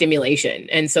firm stimulation.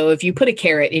 And so if you put a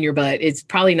carrot in your butt, it's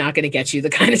probably not going to get you the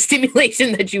kind of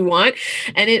stimulation that you want.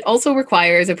 And it also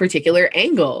requires a particular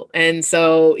angle. And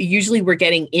so usually we're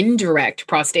getting indirect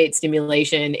prostate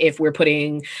stimulation if we're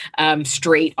putting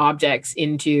straight objects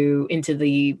into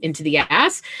the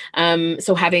ass.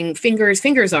 So having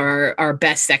fingers are our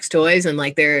best sex toy. And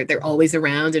like they're always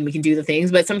around and we can do the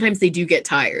things, but sometimes they do get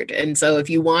tired. And so if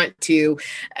you want to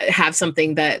have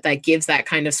something that gives that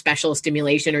kind of special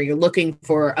stimulation, or you're looking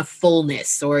for a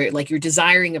fullness, or like you're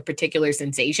desiring a particular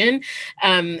sensation,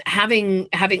 having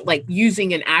like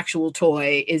using an actual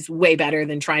toy is way better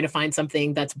than trying to find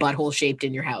something that's butthole shaped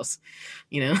in your house.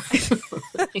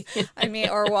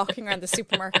 Or walking around the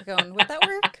supermarket going, would that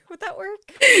work? Would that work?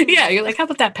 Yeah, you're like, how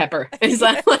about that pepper? Is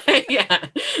that like, yeah.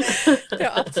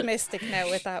 They're optimistic now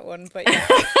with that one, but yeah.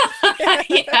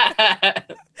 Yeah.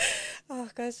 Oh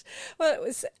gosh. Well,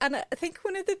 and I think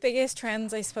one of the biggest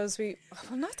trends, I suppose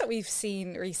not that we've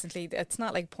seen recently, it's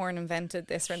not like porn invented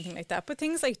this or anything like that, but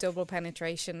things like double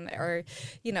penetration, or,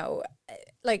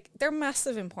 like they're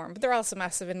massive in porn, but they're also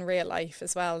massive in real life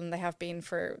as well. And they have been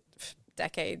for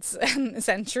decades and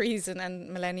centuries and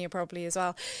millennia probably as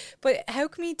well. But how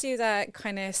can we do that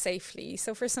kind of safely?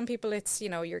 So for some people it's,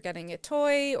 you're getting a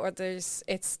toy, or there's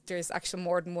actually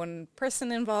more than one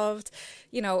person involved.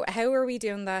 How are we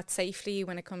doing that safely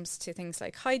when it comes to things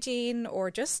like hygiene or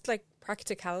just like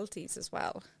practicalities as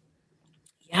well?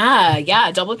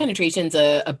 Yeah. Double penetration's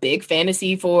a big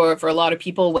fantasy for a lot of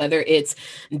people, whether it's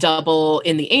double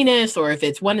in the anus or if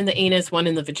it's one in the anus, one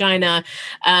in the vagina.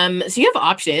 So you have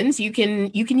options. You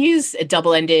can use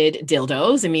double-ended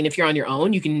dildos. I mean, if you're on your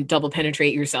own, you can double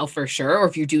penetrate yourself for sure. Or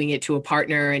if you're doing it to a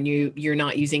partner and you're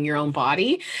not using your own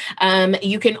body.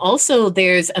 You can also,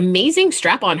 there's amazing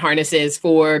strap-on harnesses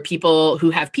for people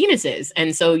who have penises.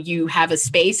 And so you have a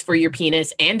space for your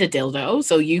penis and a dildo.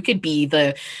 So you could be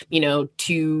the,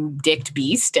 two-dicked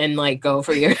beast and like go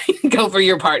for your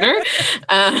partner.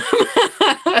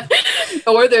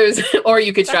 Or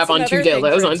you could strap on two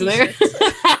dildos onto there.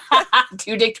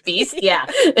 Two-dicked beast. Yeah.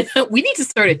 We need to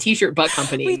start a t-shirt butt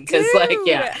company because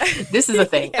this is a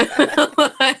thing.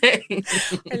 I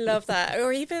love that.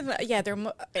 Or even,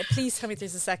 please tell me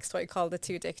there's a sex toy called the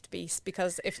two-dicked beast,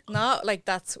 because if not, like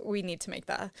we need to make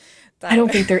that. I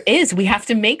don't think there is. We have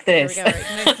to make this. There we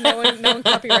go. No one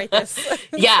copyright this.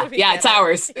 Yeah, it's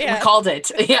ours. Yeah. We called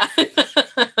it. Yeah.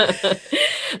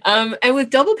 And with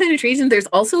double penetration, there's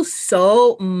also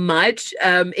so much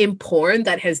in porn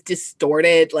that has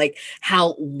distorted like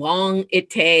how long it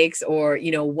takes, or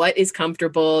what is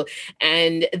comfortable.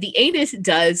 And the anus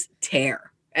does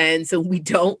tear. And so we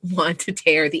don't want to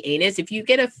tear the anus. If you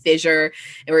get a fissure,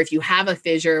 or if you have a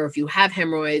fissure, or if you have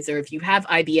hemorrhoids, or if you have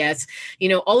IBS,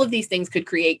 all of these things could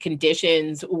create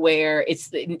conditions where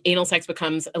anal sex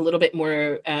becomes a little bit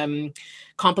more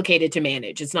complicated to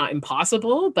manage. It's not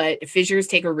impossible, but fissures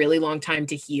take a really long time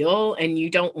to heal, and you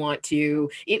don't want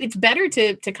to. It's better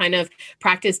to kind of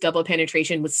practice double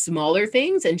penetration with smaller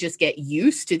things and just get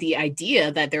used to the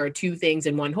idea that there are two things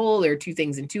in one hole, or two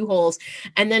things in two holes,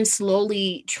 and then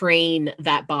slowly train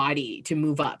that body to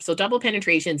move up. So double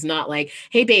penetration is not like,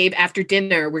 hey babe, after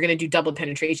dinner we're going to do double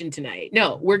penetration tonight.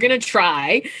 No, we're going to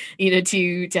try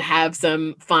to have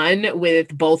some fun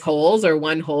with both holes or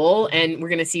one hole, and we're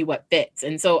going to see what fits.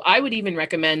 And so I would even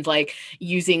recommend like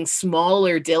using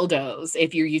smaller dildos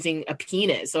if you're using a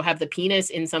penis. So have the penis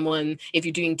in someone. If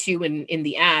you're doing two in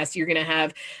the ass, you're going to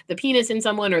have the penis in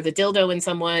someone or the dildo in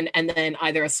someone, and then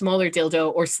either a smaller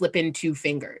dildo or slip in two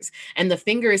fingers. And the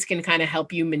fingers can kind of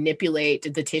help you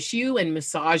manipulate the tissue and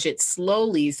massage it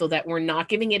slowly, so that we're not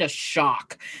giving it a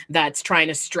shock that's trying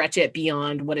to stretch it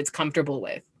beyond what it's comfortable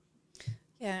with.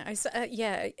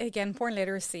 Yeah, again, porn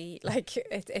literacy, like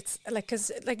it's like, because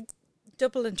like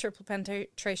double and triple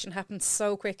penetration happens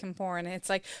so quick in porn. It's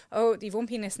like, oh, you've one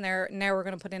penis in there, now we're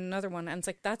going to put in another one. And it's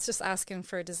like, that's just asking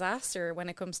for a disaster when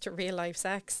it comes to real life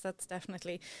sex. That's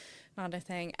definitely not a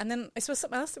thing. And then I suppose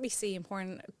something else that we see in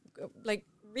porn, like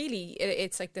really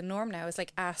it's like the norm now, is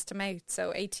like ass to mouth.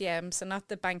 So ATM, so not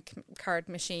the bank card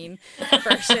machine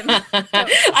version.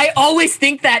 I always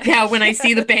think that now when I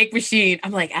see the bank machine.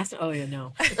 I'm like, ass. Oh yeah,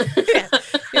 no. Yeah,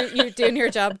 you're doing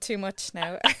your job too much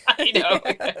now. I know.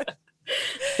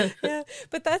 Yeah,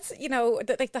 but that's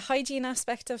like the hygiene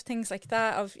aspect of things like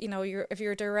that, of if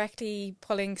you're directly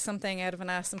pulling something out of an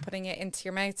ass and putting it into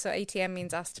your mouth, so ATM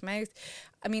means ass to mouth.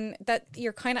 I mean, that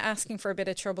you're kind of asking for a bit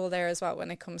of trouble there as well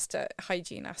when it comes to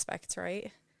hygiene aspects,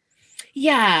 right?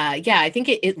 Yeah, I think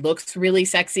it looks really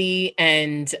sexy,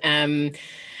 and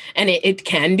it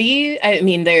can be. I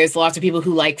mean, there's lots of people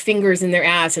who like fingers in their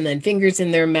ass and then fingers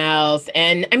in their mouth.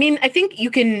 And I mean, I think you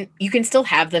can still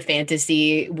have the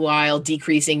fantasy while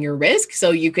decreasing your risk.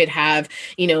 So you could have,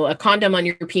 a condom on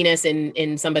your penis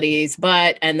in somebody's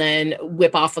butt, and then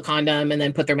whip off the condom and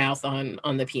then put their mouth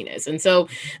on the penis. And so,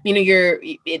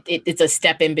 it's a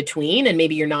step in between, and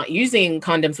maybe you're not using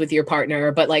condoms with your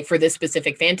partner, but like for this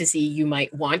specific fantasy, you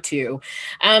might want to.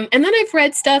 And then I've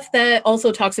read stuff that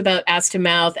also talks about ass to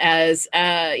mouth as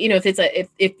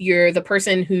if you're the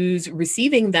person who's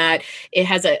receiving that, it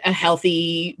has a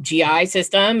healthy GI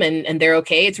system and they're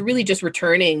okay. It's really just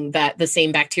returning the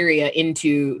same bacteria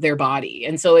into their body.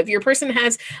 And so if your person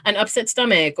has an upset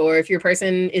stomach, or if your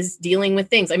person is dealing with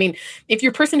things, I mean, if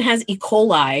your person has E.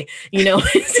 coli,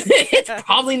 it's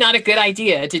probably not a good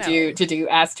idea to do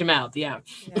ass to mouth. Yeah.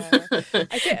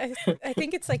 I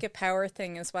think it's like a power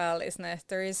thing as well, isn't it?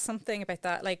 There is something about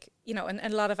that, like, and a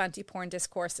lot of anti-porn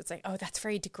discourse, it's like, oh, that's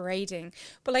very degrading.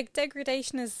 But like,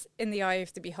 degradation is in the eye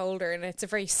of the beholder, and it's a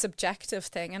very subjective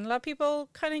thing. And a lot of people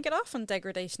kind of get off on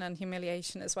degradation and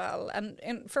humiliation as well. And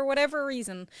for whatever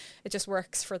reason, it just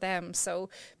works for them. So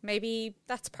maybe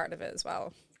that's part of it as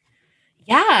well.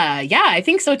 Yeah, I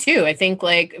think so too. I think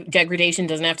like degradation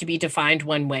doesn't have to be defined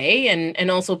one way,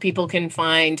 and also people can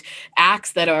find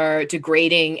acts that are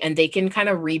degrading, and they can kind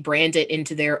of rebrand it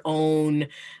into their own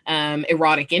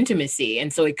erotic intimacy.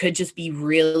 And so it could just be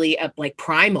really like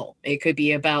primal. It could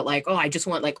be about like, oh, I just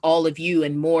want like all of you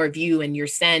and more of you and your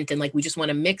scent, and like we just want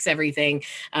to mix everything,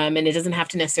 and it doesn't have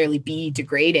to necessarily be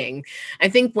degrading. I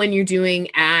think when you're doing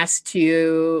ass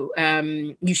to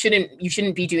you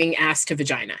shouldn't be doing ass to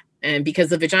vagina. And because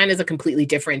the vagina is a completely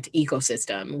different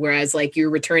ecosystem, whereas like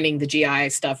you're returning the GI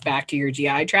stuff back to your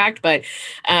GI tract, but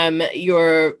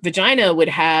your vagina would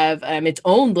have its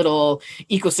own little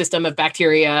ecosystem of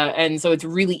bacteria. And so it's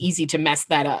really easy to mess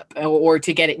that up, or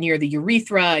to get it near the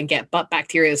urethra and get butt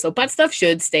bacteria. So butt stuff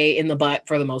should stay in the butt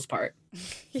for the most part.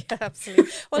 Yeah,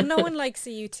 absolutely. Well, no one likes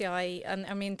a UTI. And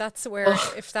I mean, that's where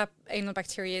if that anal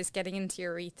bacteria is getting into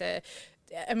your urethra,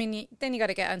 I mean, then you got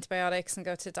to get antibiotics and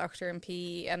go to doctor and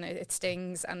pee, and it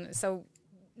stings. And so,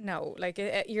 no, like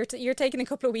you're taking a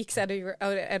couple of weeks out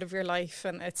of your life,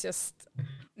 and it's just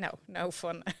no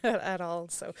fun at all.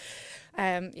 So,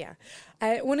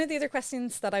 one of the other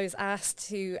questions that I was asked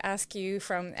to ask you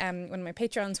from one of my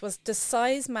patrons was, does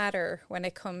size matter when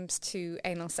it comes to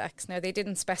anal sex? Now, they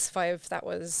didn't specify if that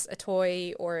was a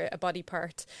toy or a body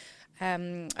part. I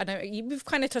know we've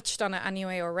kind of touched on it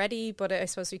anyway already, but I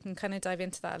suppose we can kind of dive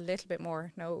into that a little bit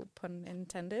more. No pun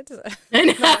intended.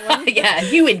 Yeah,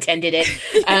 you intended it.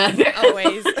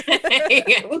 Always.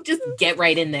 We'll just get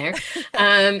right in there.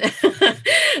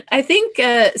 I think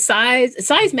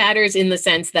size matters in the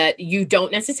sense that you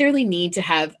don't necessarily need to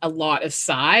have a lot of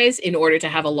size in order to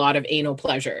have a lot of anal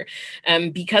pleasure.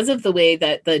 Because of the way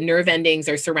that the nerve endings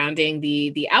are surrounding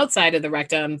the outside of the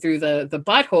rectum through the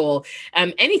butthole,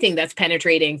 anything that's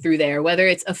penetrating through there, whether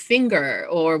it's a finger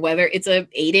or whether it's a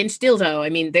 8-inch dildo, I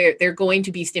mean, they're going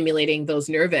to be stimulating those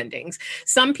nerve endings.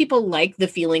 Some people like the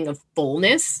feeling of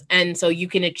fullness, and so you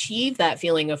can achieve that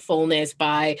feeling of fullness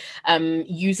by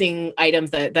using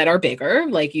items that are bigger,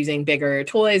 like using bigger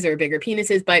toys or bigger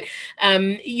penises, but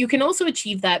you can also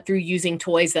achieve that through using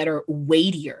toys that are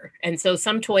weightier. And so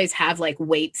some toys have like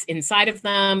weights inside of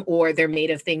them, or they're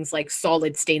made of things like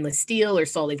solid stainless steel or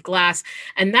solid glass,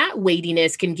 and that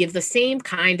weightiness can give the same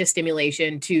kind of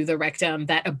stimulation to the rectum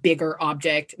that a bigger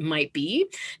object might be.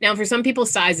 Now, for some people,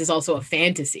 size is also a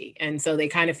fantasy. And so they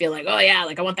kind of feel like, oh yeah,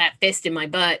 like I want that fist in my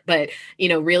butt, but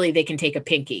really they can take a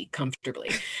pinky comfortably.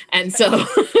 And so,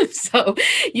 so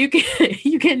you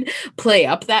can play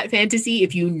up that fantasy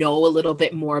if you know a little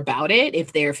bit more about it.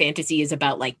 If their fantasy is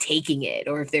about like taking it,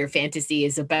 or if their fantasy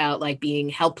is about like being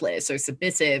helpless or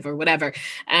submissive or whatever,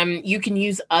 you can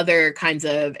use other kinds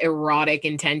of erotic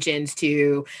intentions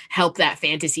to help that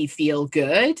fantasy feel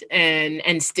good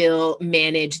and still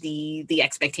manage the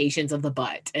expectations of the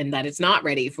butt and that it's not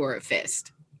ready for a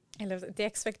fist. I love the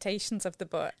expectations of the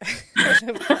butt.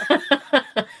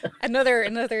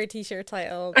 Another t-shirt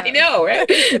title. I know, right?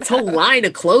 It's a whole line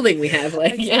of clothing we have.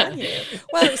 Like, yeah.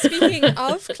 Well, speaking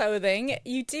of clothing,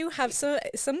 you do have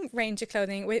some range of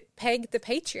clothing with Peg the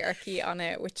Patriarchy on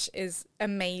it, which is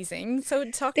amazing.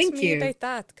 So talk to me about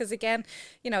that, because again,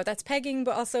 that's pegging,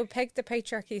 but also Peg the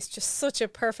Patriarchy is just such a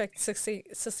perfect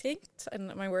succinct,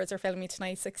 and my words are failing me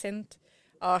tonight, succinct.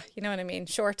 Oh, you know what I mean?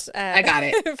 Short. I got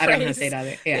it. I don't know how to say it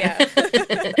either. Yeah.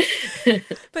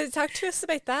 But talk to us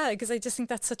about that, because I just think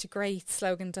that's such a great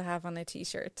slogan to have on a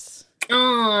t-shirt.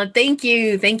 Oh, thank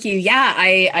you. Thank you. Yeah,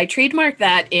 I trademarked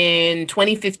that in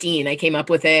 2015. I came up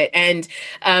with it. And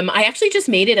I actually just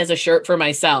made it as a shirt for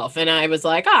myself. And I was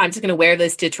like, I'm just going to wear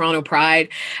this to Toronto Pride.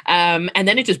 And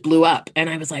then it just blew up. And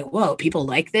I was like, whoa, people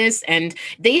like this. And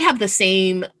they have the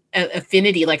same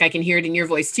affinity, like I can hear it in your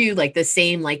voice too, like the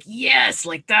same, like, yes,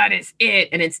 like that is it.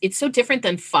 And it's so different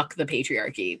than fuck the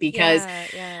patriarchy, because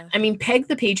I mean, Peg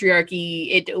the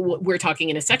Patriarchy, we're talking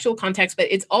in a sexual context, but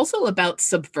it's also about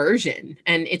subversion,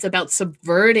 and it's about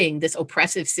subverting this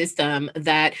oppressive system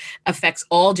that affects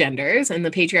all genders, and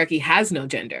the patriarchy has no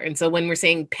gender. And so when we're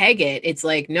saying peg it, it's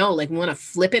like, no, like we want to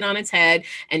flip it on its head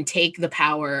and take the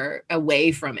power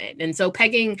away from it. And so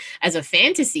pegging as a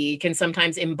fantasy can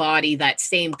sometimes embody that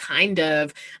same kind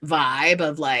of vibe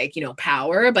of like,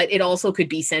 power, but it also could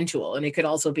be sensual, and it could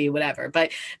also be whatever.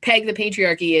 But Peg the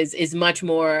Patriarchy is much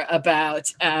more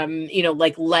about,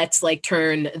 like, let's like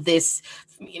turn this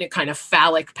kind of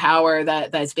phallic power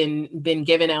that's been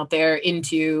given out there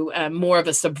into more of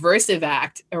a subversive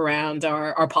act around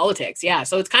our politics. Yeah.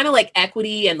 So it's kind of like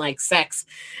equity and like sex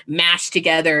mashed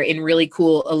together in really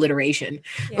cool alliteration.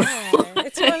 Yeah.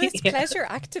 It's pleasure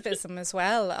activism as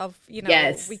well of,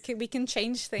 yes. we can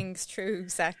change things through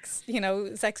sex,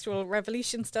 sexual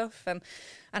revolution stuff and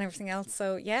everything else.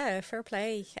 So yeah, fair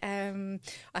play. I'll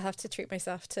have to treat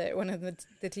myself to one of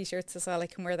the t-shirts as well. I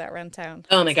can wear that around town.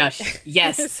 Oh my gosh,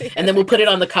 yes. So, yeah. And then we'll put it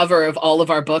on the cover of all of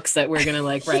our books that we're gonna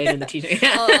like write in the t-shirt.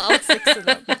 all 6 of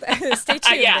them. Stay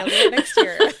tuned. They'll be next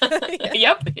year.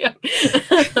 Yep.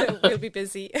 We'll be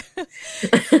busy.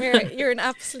 You're an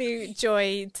absolute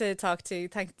joy to talk to.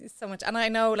 Thank you so much. And I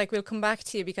know, like, we'll come back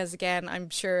to you because, again, I'm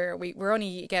sure we're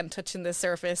only again touching the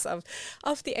surface of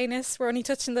the anus. We're only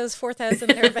touching those 4,000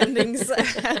 nerve endings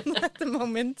at the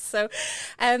moment. So,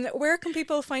 where can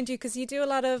people find you? Because you do a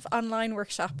lot of online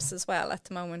workshops as well at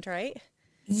the moment, right?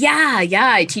 Yeah.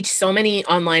 I teach so many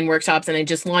online workshops, and I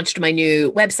just launched my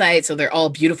new website. So they're all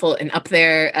beautiful and up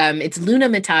there. It's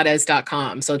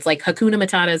lunamatatas.com. So it's like Hakuna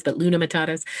Matatas, but Luna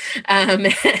Matatas.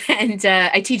 And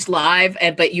I teach live,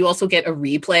 but you also get a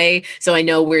replay. So I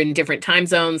know we're in different time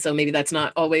zones, so maybe that's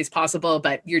not always possible,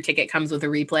 but your ticket comes with a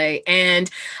replay. And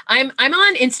I'm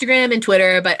on Instagram and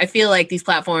Twitter, but I feel like these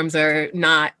platforms are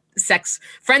not sex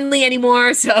friendly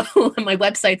anymore, so my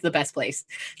website's the best place.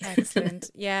 Excellent.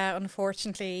 Yeah,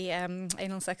 unfortunately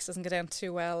anal sex doesn't go down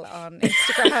too well on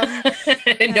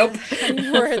Instagram. Nope.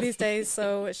 Anymore these days,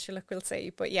 so look, we'll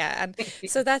see. But yeah, and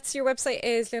so that's your website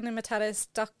is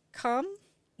lunamatatas.com.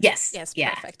 Yes. Yes,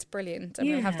 Yeah. perfect. Brilliant. And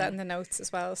we'll have that in the notes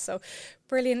as well. So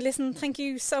brilliant. Listen, thank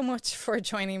you so much for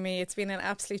joining me. It's been an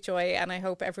absolute joy, and I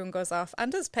hope everyone goes off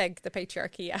and does peg the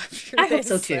patriarchy after I this.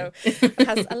 hope so too. So it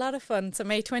has a lot of fun. So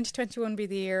may 2021 be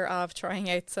the year of trying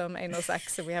out some anal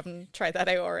sex if we haven't tried that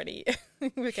out already.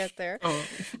 We'll get there. Oh,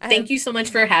 thank you so much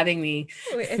for having me.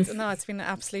 It's been an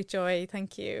absolute joy.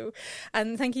 Thank you.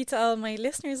 And thank you to all my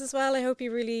listeners as well. I hope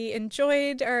you really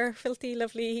enjoyed our filthy,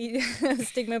 lovely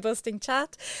stigma busting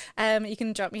chat. You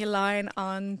can drop me a line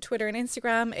on Twitter and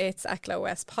Instagram. It's at Glow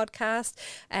West Podcast.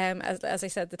 As I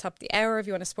said at the top of the hour, if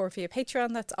you want to support via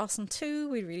Patreon, that's awesome too.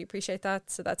 We really appreciate that.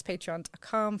 So that's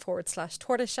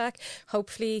patreon.com/Tortoise Shack.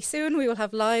 Hopefully soon we will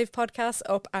have live podcasts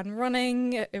up and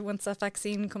running. Once that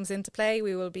vaccine comes into play,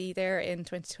 we will be there in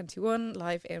 2021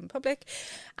 live in public.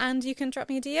 And you can drop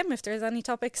me a DM if there's any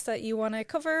topics that you want to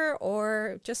cover,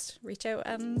 or just reach out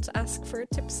and ask for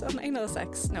tips on anal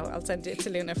sex. No, I'll send it to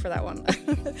Luna for that one.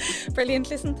 Brilliant.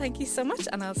 Listen, thank you so much,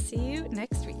 and I'll see you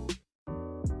next week.